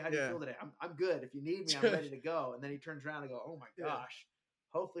manager, hey, how do you Yeah. feel today? I'm good. If you need me, I'm ready to go. And then he turns around and go, oh my Yeah. gosh,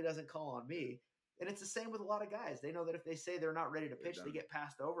 hopefully he doesn't call on me. And it's the same with a lot of guys. They know that if they say they're not ready to They're pitch, they done. get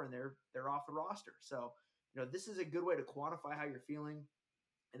passed over and they're off the roster. So, this is a good way to quantify how you're feeling.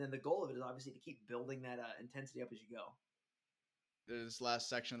 And then the goal of it is obviously to keep building that intensity up as you go. This last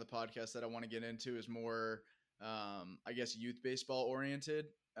section of the podcast that I want to get into is more, I guess, youth baseball oriented.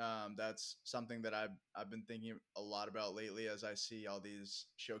 That's something that I've been thinking a lot about lately, as I see all these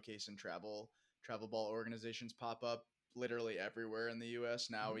showcase and travel ball organizations pop up literally everywhere in the U.S.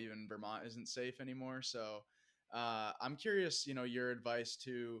 now. Mm-hmm. Even Vermont isn't safe anymore. So I'm curious, your advice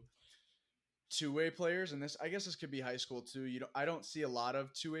to two-way players, and this, I guess, this could be high school too. I don't see a lot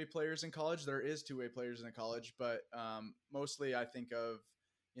of two-way players in college. There is two-way players in the college, but mostly I think of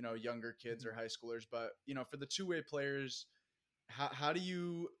younger kids or Mhm. high schoolers. But for the two-way players, how do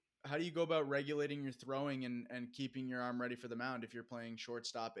you go about regulating your throwing and keeping your arm ready for the mound if you're playing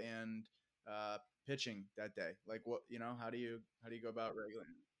shortstop and uh, pitching that day? Like, what, how do you go about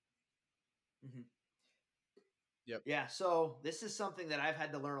regulating? Mhm. Yep. Yeah, so this is something that I've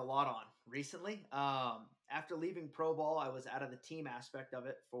had to learn a lot on recently. After leaving pro ball, I was out of the team aspect of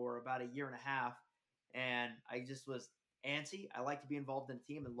it for about a year and a half, and I just was antsy. I like to be involved in a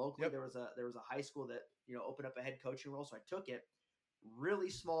team, and locally Yep. there was a high school that opened up a head coaching role, so I took it. Really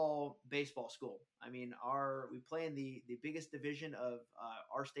small baseball school. I mean, our we play in the biggest division of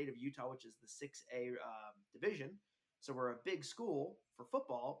our state of Utah, which is the 6A division. So we're a big school for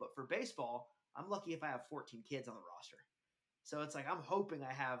football, but for baseball, I'm lucky if I have 14 kids on the roster. So it's like I'm hoping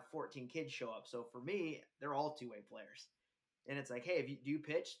I have 14 kids show up. So for me, they're all two-way players. And it's like, hey, do you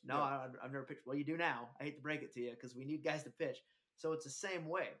pitch? No, Yep. I've never pitched. Well, you do now. I hate to break it to you because we need guys to pitch. So it's the same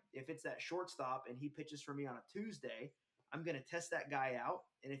way. If it's that shortstop and he pitches for me on a Tuesday, I'm going to test that guy out.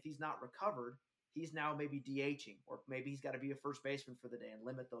 And if he's not recovered, he's now maybe DHing, or maybe he's got to be a first baseman for the day and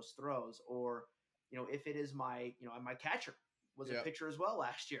limit those throws. Or, if it is my catcher was a Yep. pitcher as well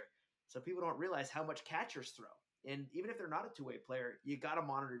last year. So people don't realize how much catchers throw. And even if they're not a two-way player, you got to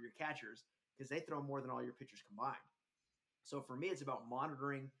monitor your catchers because they throw more than all your pitchers combined. So for me, it's about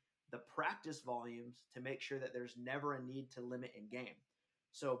monitoring the practice volumes to make sure that there's never a need to limit in game.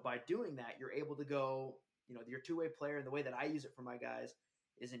 So by doing that, you're able to go, your two-way player. And the way that I use it for my guys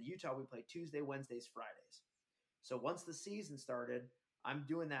is in Utah, we play Tuesday, Wednesdays, Fridays. So once the season started, I'm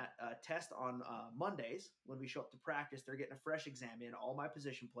doing that test on Mondays when we show up to practice. They're getting a fresh exam in, all my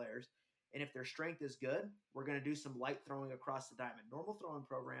position players. And if their strength is good, we're going to do some light throwing across the diamond, normal throwing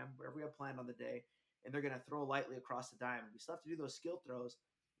program, whatever we have planned on the day. And they're going to throw lightly across the diamond. We still have to do those skill throws.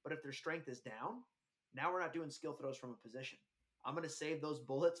 But if their strength is down, now we're not doing skill throws from a position. I'm going to save those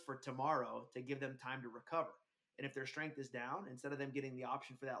bullets for tomorrow to give them time to recover. And if their strength is down, instead of them getting the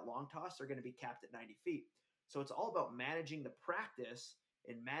option for that long toss, they're going to be capped at 90 feet. So it's all about managing the practice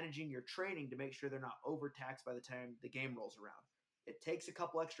and managing your training to make sure they're not overtaxed by the time the game rolls around. It takes a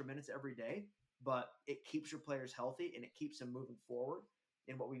couple extra minutes every day, but it keeps your players healthy and it keeps them moving forward.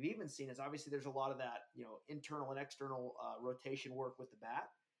 And what we've even seen is obviously there's a lot of that, internal and external rotation work with the bat.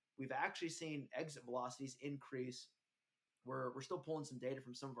 We've actually seen exit velocities increase. We're still pulling some data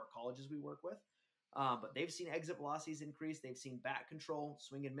from some of our colleges we work with, but they've seen exit velocities increase. They've seen bat control,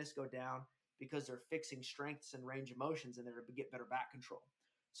 swing and miss go down because they're fixing strengths and range of motions and they're to get better bat control.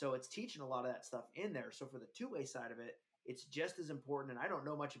 So it's teaching a lot of that stuff in there. So for the two-way side of it, it's just as important. And I don't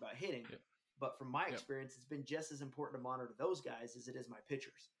know much about hitting, Yep. but from my Yep. experience, it's been just as important to monitor those guys as it is my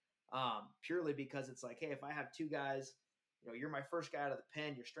pitchers. Purely because it's like, hey, if I have two guys, you're my first guy out of the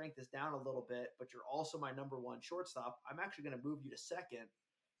pen, your strength is down a little bit, but you're also my number one shortstop. I'm actually going to move you to second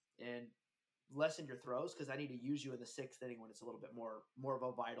and lessen your throws because I need to use you in the sixth inning when it's a little bit more of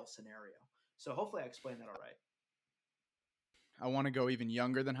a vital scenario. So hopefully I explained that all right. I want to go even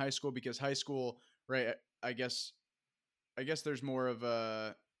younger than high school because high school, right? I guess there's more of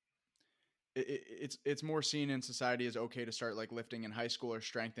a it's more seen in society as okay to start like lifting in high school or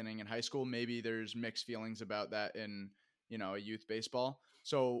strengthening in high school. Maybe there's mixed feelings about that in a youth baseball.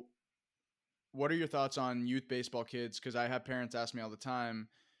 So what are your thoughts on youth baseball kids? Because I have parents ask me all the time,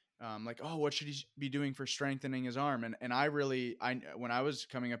 like, oh, what should he be doing for strengthening his arm? And I when I was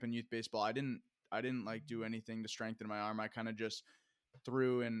coming up in youth baseball, I didn't like do anything to strengthen my arm. I kind of just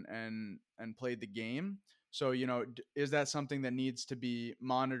threw and played the game. So is that something that needs to be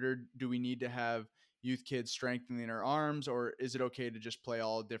monitored? Do we need to have youth kids strengthening their arms, or is it okay to just play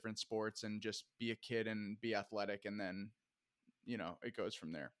all different sports and just be a kid and be athletic, and then it goes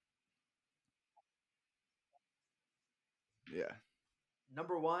from there? Yeah.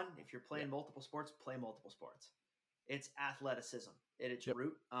 Number one, if you're Yeah. playing multiple sports, play multiple sports. It's athleticism at its Yep.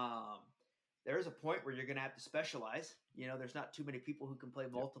 root. There is a point where you're going to have to specialize. There's not too many people who can play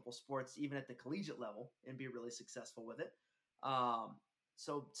Yep. multiple sports, even at the collegiate level, and be really successful with it. Um,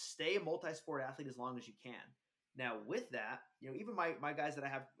 so stay a multi-sport athlete as long as you can. Now, with that, even my guys that I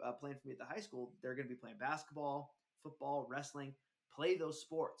have playing for me at the high school, they're going to be playing basketball, football, wrestling, play those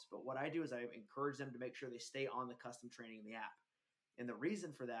sports. But what I do is I encourage them to make sure they stay on the custom training in the app. And the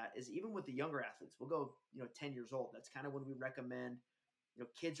reason for that is even with the younger athletes, we'll go, 10 years old. That's kind of when we recommend,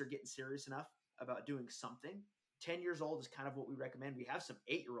 kids are getting serious enough about doing something. 10 years old is kind of what we recommend. We have some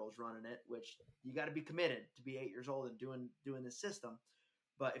 8-year-olds running it, which you got to be committed to be 8 years old and doing this system.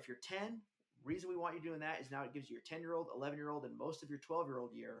 But if you're 10, Reason we want you doing that is now it gives you your 10-year-old, 11-year-old, and most of your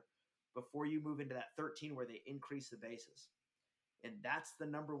 12-year-old year before you move into that 13 where they increase the bases. And that's the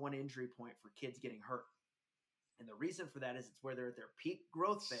number one injury point for kids getting hurt. And the reason for that is it's where they're at their peak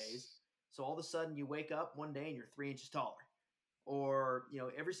growth phase. So all of a sudden you wake up one day and you're 3 inches taller. Or,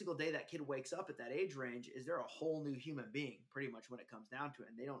 every single day that kid wakes up at that age range, is they're a whole new human being, pretty much when it comes down to it.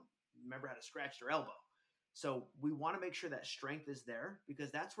 And they don't remember how to scratch their elbow. So we want to make sure that strength is there because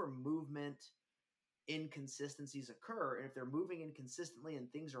that's where movement inconsistencies occur. And if they're moving inconsistently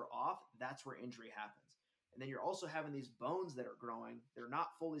and things are off, that's where injury happens. And then you're also having these bones that are growing. They're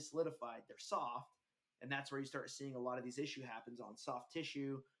not fully solidified. They're soft. And that's where you start seeing a lot of these issue happens on soft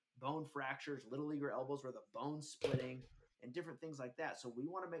tissue, bone fractures, little leaguer elbows where the bone's splitting and different things like that. So we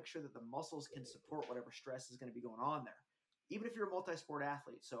want to make sure that the muscles can support whatever stress is going to be going on there, even if you're a multi-sport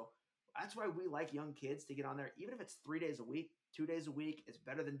athlete. So that's why we like young kids to get on there. Even if it's 3 days a week, 2 days a week, it's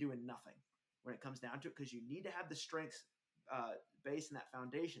better than doing nothing when it comes down to it, because you need to have the strength base and that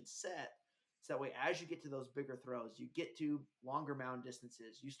foundation set. So that way, as you get to those bigger throws, you get to longer mound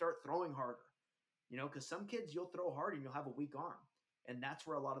distances, you start throwing harder, because some kids you'll throw hard and you'll have a weak arm. And that's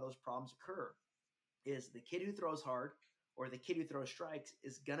where a lot of those problems occur, is the kid who throws hard or the kid who throws strikes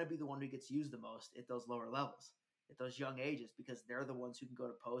is going to be the one who gets used the most at those lower levels, at those young ages, because they're the ones who can go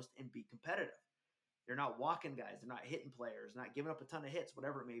to post and be competitive. They're not walking guys. They're not hitting players, not giving up a ton of hits,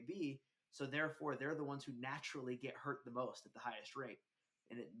 whatever it may be. So therefore, they're the ones who naturally get hurt the most at the highest rate.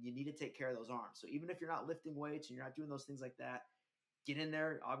 And you need to take care of those arms. So even if you're not lifting weights and you're not doing those things like that, get in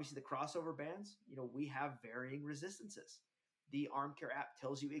there. Obviously, the crossover bands, we have varying resistances. The Arm Care app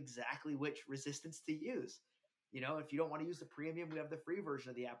tells you exactly which resistance to use. If you don't want to use the premium, we have the free version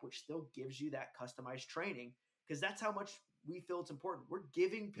of the app, which still gives you that customized training, because that's how much we feel it's important. We're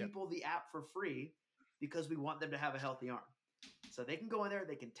giving people the app for free because we want them to have a healthy arm. So they can go in there,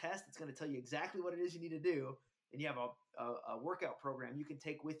 they can test. It's going to tell you exactly what it is you need to do. And you have a workout program you can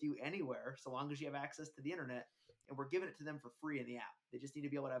take with you anywhere, so long as you have access to the internet. And we're giving it to them for free in the app. They just need to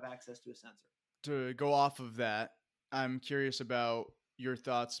be able to have access to a sensor. To go off of that, I'm curious about your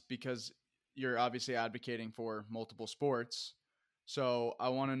thoughts, because you're obviously advocating for multiple sports. So I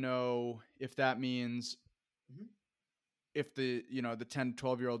want to know if that means if the 10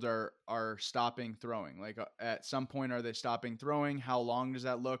 12-year-olds are stopping throwing, like at some point, are they stopping throwing? How long does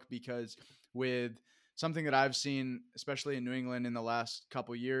that look? Because with something that I've seen, especially in New England in the last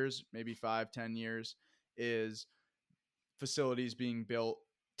couple years, maybe 5-10 years, is facilities being built,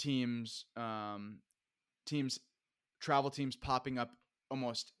 teams travel teams popping up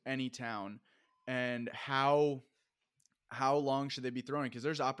almost any town. And how long should they be throwing? Because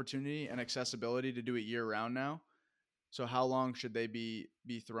there's opportunity and accessibility to do it year round now. So how long should they be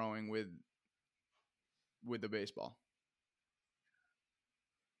throwing with the baseball?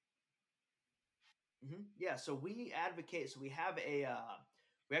 Yeah, so we advocate. So we have we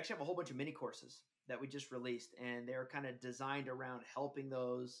actually have a whole bunch of mini courses that we just released, and they're kind of designed around helping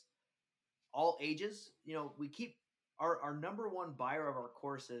those all ages. We keep our number one buyer of our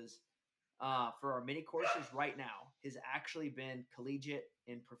courses for our mini courses right now has actually been collegiate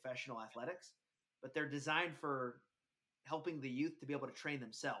and professional athletics, but they're designed for helping the youth to be able to train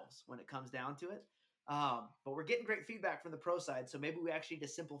themselves when it comes down to it. But we're getting great feedback from the pro side, so maybe we actually need to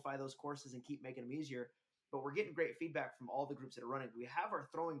simplify those courses and keep making them easier. But we're getting great feedback from all the groups that are running. We have our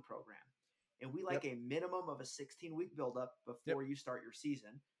throwing program, and we like a minimum of a 16-week buildup before you start your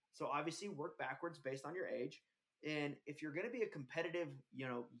season. So obviously work backwards based on your age. And if you're going to be a competitive,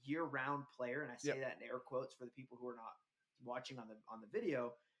 year-round player, and I say that in air quotes for the people who are not watching on the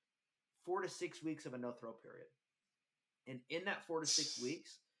video, 4 to 6 weeks of a no-throw period. And in that 4 to 6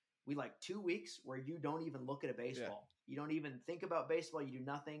 weeks, we like 2 weeks where you don't even look at a baseball. You don't even think about baseball. You do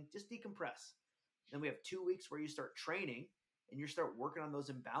nothing. Just decompress. Then we have 2 weeks where you start training and you start working on those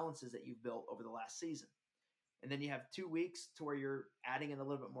imbalances that you've built over the last season. And then you have 2 weeks to where you're adding in a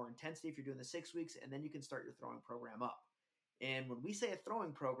little bit more intensity if you're doing the 6 weeks, and then you can start your throwing program up. And when we say a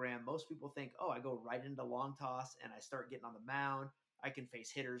throwing program, most people think, oh, I go right into long toss and I start getting on the mound. I can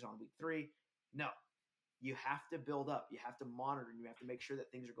face hitters on week 3. No, you have to build up. You have to monitor, and you have to make sure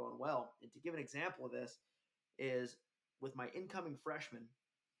that things are going well. And to give an example of this is with my incoming freshmen,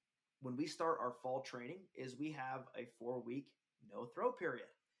 when we start our fall training, is we have a 4-week no throw period.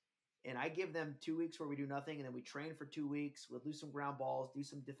 And I give them 2 weeks where we do nothing, and then we train for 2 weeks. We'll do some ground balls, do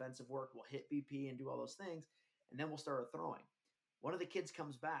some defensive work. We'll hit BP and do all those things, and then we'll start our throwing. One of the kids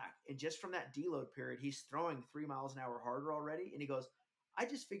comes back, and just from that deload period, he's throwing 3 miles an hour harder already. And he goes, I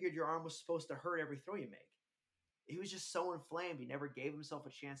just figured your arm was supposed to hurt every throw you make. He was just so inflamed. He never gave himself a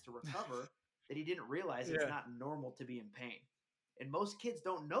chance to recover that he didn't realize it's not normal to be in pain. And most kids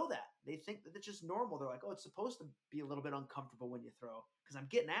don't know that. They think that it's just normal. They're like, oh, it's supposed to be a little bit uncomfortable when you throw because I'm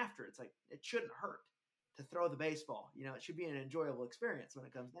getting after it. It's like, it shouldn't hurt to throw the baseball. It should be an enjoyable experience when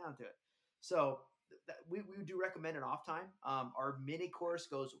it comes down to it. So we do recommend an off time. Our mini course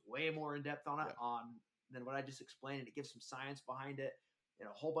goes way more in depth on it Yeah. than what I just explained, and it gives some science behind it and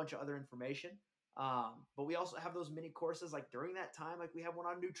a whole bunch of other information. But we also have those mini courses like during that time, like we have one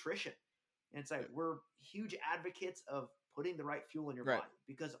on nutrition. And it's like Yeah. we're huge advocates of putting the right fuel in your Right. body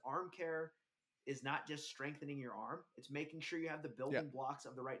because arm care is not just strengthening your arm, it's making sure you have the Yeah. building blocks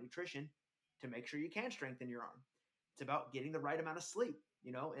of the right nutrition to make sure you can strengthen your arm. It's about getting the right amount of sleep,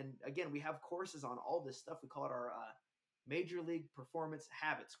 and again, we have courses on all this stuff. We call it our Major League Performance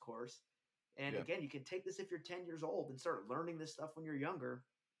Habits course. And Yeah. again, you can take this if you're 10 years old and start learning this stuff when you're younger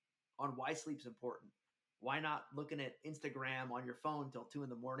on why sleep's important. Why not looking at Instagram on your phone till 2 in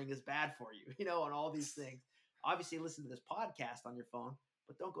the morning is bad for you, on all these things. Obviously, listen to this podcast on your phone,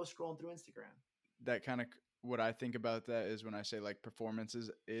 but don't go scrolling through Instagram. That kind of what I think about that is when I say like performance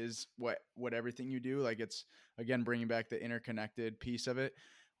is what everything you do. Like it's again bringing back the interconnected piece of it.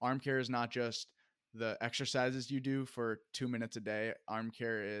 Arm care is not just the exercises you do for 2 minutes a day. Arm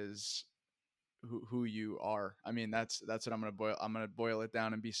care is who you are. I mean, that's what I'm gonna boil it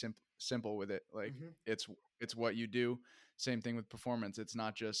down and be simple with it. Like Mm-hmm. it's what you do. Same thing with performance. It's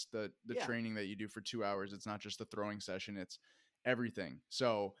not just the Yeah. training that you do for 2 hours. It's not just the throwing session. It's everything.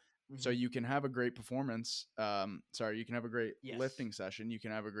 So Mm-hmm. you can have a great performance. You can have a great Yes. lifting session. You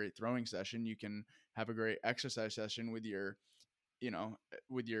can have a great throwing session. You can have a great exercise session with your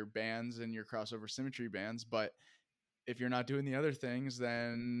bands and your crossover symmetry bands. But if you're not doing the other things,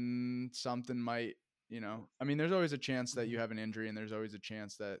 then something might, I mean, there's always a chance that Mm-hmm. you have an injury and there's always a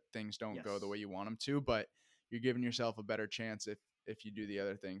chance that things don't go the Yes. way you want them to, but you're giving yourself a better chance if you do the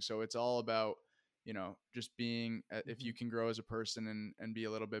other thing. So it's all about, just being, if Mm-hmm. you can grow as a person and be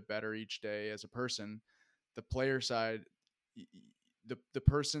a little bit better each day as a person, the player side, the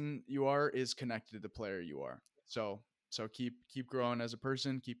person you are is connected to the player you are. So keep growing as a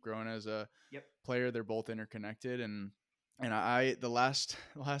person, keep growing as a Yep. player. They're both interconnected. And I the last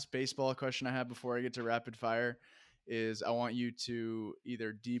baseball question I have before I get to rapid fire is I want you to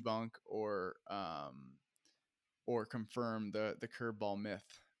either debunk or confirm the curveball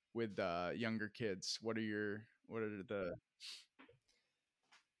myth with younger kids. What are the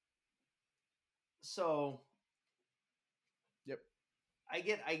So Yep. we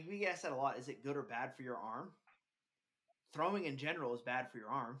get asked that a lot. Is it good or bad for your arm? Throwing in general is bad for your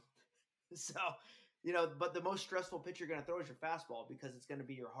arm. So, but the most stressful pitch you're going to throw is your fastball because it's going to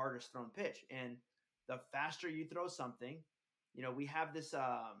be your hardest thrown pitch. And the faster you throw something, we have this,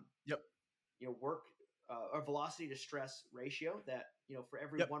 Yep. work or velocity to stress ratio that, for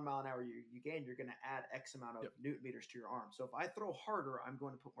every Yep. 1 mile an hour you gain, you're going to add X amount of Yep. Newton meters to your arm. So if I throw harder, I'm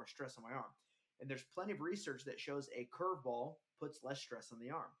going to put more stress on my arm. And there's plenty of research that shows a curveball puts less stress on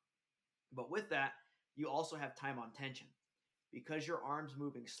the arm. But with that, you also have time on tension. Because your arm's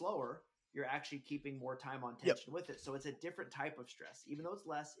moving slower, you're actually keeping more time on Yep. tension with it. So it's a different type of stress. Even though it's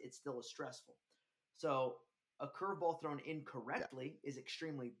less, it's still as stressful. So a curveball thrown Yeah. incorrectly is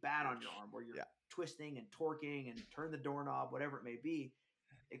extremely bad on your arm, where you're Yeah. twisting and torquing and turn the doorknob, whatever it may be,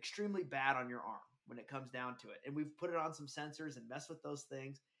 extremely bad on your arm when it comes down to it. And we've put it on some sensors and messed with those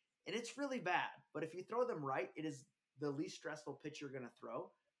things, and it's really bad. But if you throw them right, it is the least stressful pitch you're going to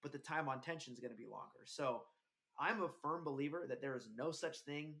throw, but the time on tension is going to be longer. So I'm a firm believer that there is no such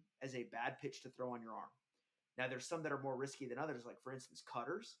thing as a bad pitch to throw on your arm. Now, there's some that are more risky than others, like, for instance,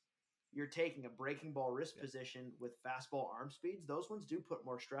 cutters. You're taking a breaking ball wrist Yeah. position with fastball arm speeds. Those ones do put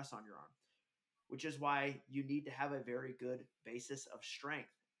more stress on your arm, which is why you need to have a very good basis of strength.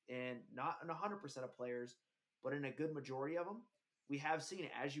 And not in 100% of players, but in a good majority of them, we have seen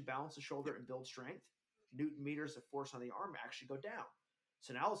as you balance the shoulder Yep. and build strength, Newton meters of force on the arm actually go down.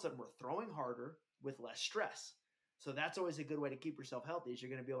 So now all of a sudden we're throwing harder with less stress. So that's always a good way to keep yourself healthy. Is you're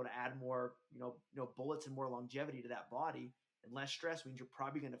going to be able to add more, bullets and more longevity to that body. And less stress means you're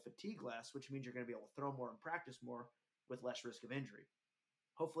probably going to fatigue less, which means you're going to be able to throw more and practice more with less risk of injury.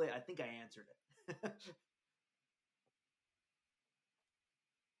 Hopefully, I think I answered it.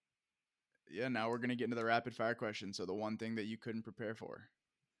 Yeah, now we're gonna get into the rapid fire question. So the one thing that you couldn't prepare for.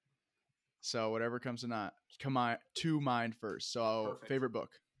 So whatever comes to mind first. So Perfect. favorite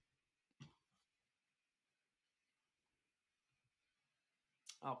book.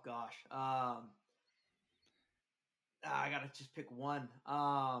 Oh gosh. I gotta just pick one.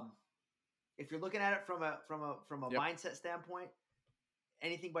 If you're looking at it from a Yep. mindset standpoint,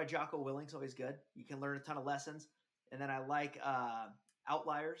 anything by Jocko Willing's always good. You can learn a ton of lessons. And then I like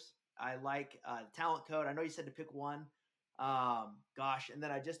Outliers. I like Talent Code. I know you said to pick one. Gosh, and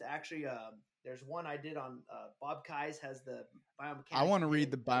then I just actually there's one I did on Bob Kai's has the I biomechanics want to of read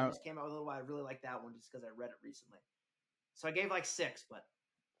hitting the that he bio. just came out with a little while. I really like that one just because I read it recently. So I gave like 6, but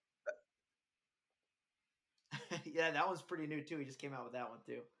yeah, that one's pretty new too. He just came out with that one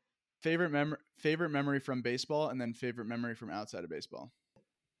too. Favorite memory from baseball, and then favorite memory from outside of baseball.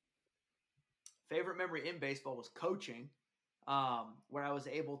 Favorite memory in baseball was coaching, where I was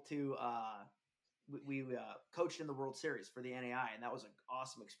able to we coached in the World Series for the NAI, and that was an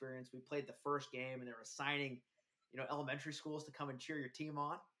awesome experience. We played the first game, and they were assigning, elementary schools to come and cheer your team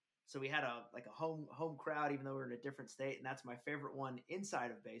on. So we had a home crowd, even though we were in a different state, and that's my favorite one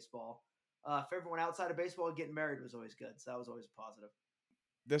inside of baseball. Favorite one outside of baseball, getting married was always good, so that was always positive.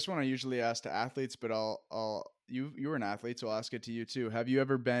 This one I usually ask to athletes, but you were an athlete, so I'll ask it to you too. Have you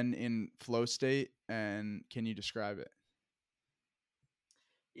ever been in flow state, and can you describe it?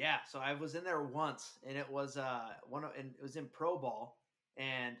 Yeah, so I was in there once, and it was and it was in pro ball,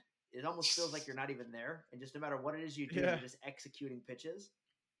 and it almost feels like you're not even there, and just no matter what it is you do, Yeah. you're just executing pitches,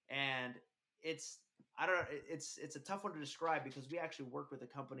 and it's I don't know, it's a tough one to describe because we actually worked with a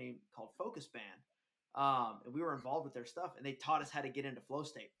company called Focus Band, and we were involved with their stuff, and they taught us how to get into flow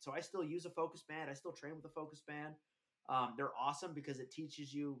state. So I still use a Focus Band, I still train with a Focus Band. They're awesome because it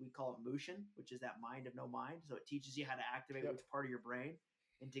teaches you, we call it motion, which is that mind of no mind. So it teaches you how to activate Yep. which part of your brain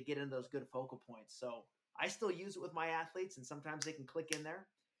and to get in those good focal points. So I still use it with my athletes, and sometimes they can click in there,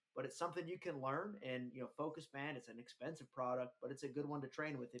 but it's something you can learn. And Focus Band, it's an expensive product, but it's a good one to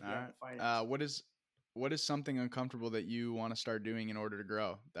train with if All you have right. the finance. What is something uncomfortable that you want to start doing in order to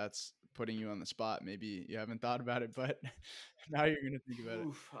grow? That's putting you on the spot. Maybe you haven't thought about it, but now you're gonna think about it.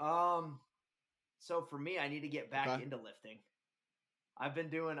 Oof. So for me, I need to get back Okay. into lifting. I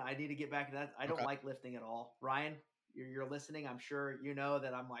need to get back to that. I don't Okay. like lifting at all. Ryan, you're listening. I'm sure you know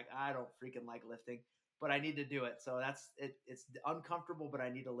that I'm like, I don't freaking like lifting, but I need to do it. So that's it. It's uncomfortable, but I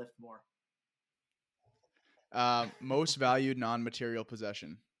need to lift more. Most valued non-material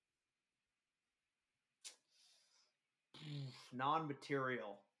possession.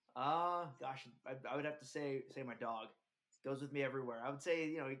 Non-material. Gosh, I would have to say my dog goes with me everywhere. I would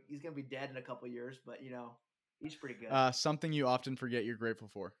say he's gonna be dead in a couple years, but he's pretty good. Something you often forget you're grateful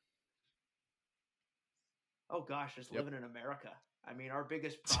for. Oh gosh, just Yep. living in America. I mean, our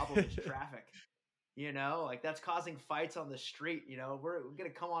biggest problem is traffic. Like that's causing fights on the street. We're gonna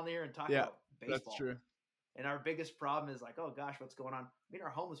come on here and talk Yeah, about that's baseball, true. and our biggest problem is like, oh gosh, what's going on? I mean, our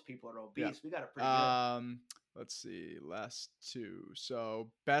homeless people are Yeah. obese. We got it pretty good. Um, let's see. Last two.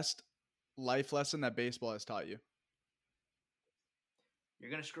 So, best life lesson that baseball has taught you. You're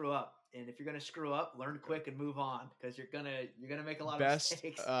gonna screw up, and if you're gonna screw up, learn Okay. quick and move on because you're gonna make a lot of Best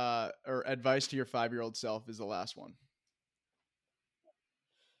mistakes. or advice to your 5-year-old self is the last one.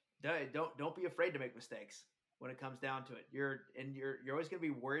 Don't be afraid to make mistakes when it comes down to it. You're always going to be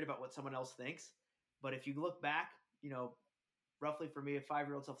worried about what someone else thinks. But if you look back, roughly for me, a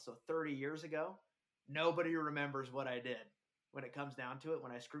 5-year-old self, so 30 years ago, nobody remembers what I did. When it comes down to it,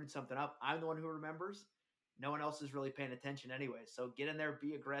 when I screwed something up, I'm the one who remembers. No one else is really paying attention anyway. So get in there,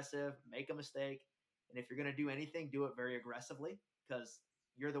 be aggressive, make a mistake, and if you're going to do anything, do it very aggressively because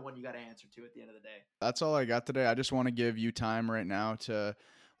you're the one you got to answer to at the end of the day. That's all I got today. I just want to give you time right now to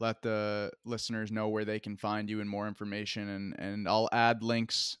let the listeners know where they can find you and more information, and I'll add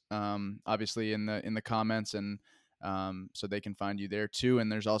links obviously in the comments, and so they can find you there too.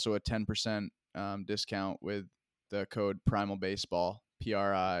 And there's also a 10% discount with the code Primal Baseball,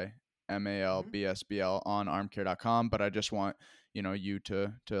 Mm-hmm. PRIMALBSBL, on armcare.com. But I just want you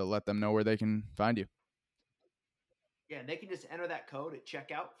to let them know where they can find you. Yeah, and they can just enter that code at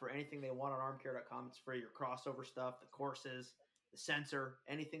checkout for anything they want on armcare.com. It's for your crossover stuff, the courses, the sensor,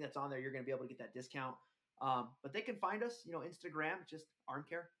 anything that's on there, you're going to be able to get that discount. But they can find us, Instagram, just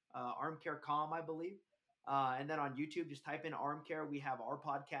armcare, armcare.com, I believe. And then on YouTube, just type in armcare. We have our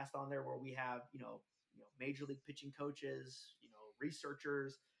podcast on there where we have, major league pitching coaches,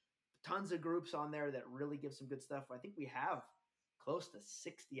 researchers, tons of groups on there that really give some good stuff. I think we have close to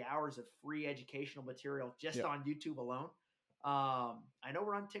 60 hours of free educational material just Yep. on YouTube alone. I know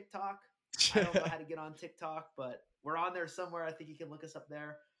we're on TikTok. I don't know how to get on TikTok, but we're on there somewhere. I think you can look us up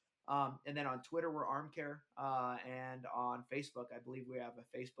there. And then on Twitter, we're Armcare. And on Facebook, I believe we have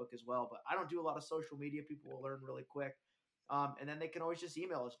a Facebook as well. But I don't do a lot of social media. People will learn really quick. And then they can always just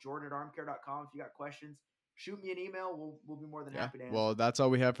email us, jordan@armcare.com. If you got questions, shoot me an email. We'll be more than Yeah. happy to answer. Well, that's all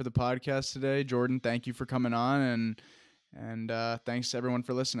we have for the podcast today. Jordan, thank you for coming on, and thanks to everyone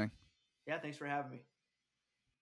for listening. Yeah, thanks for having me.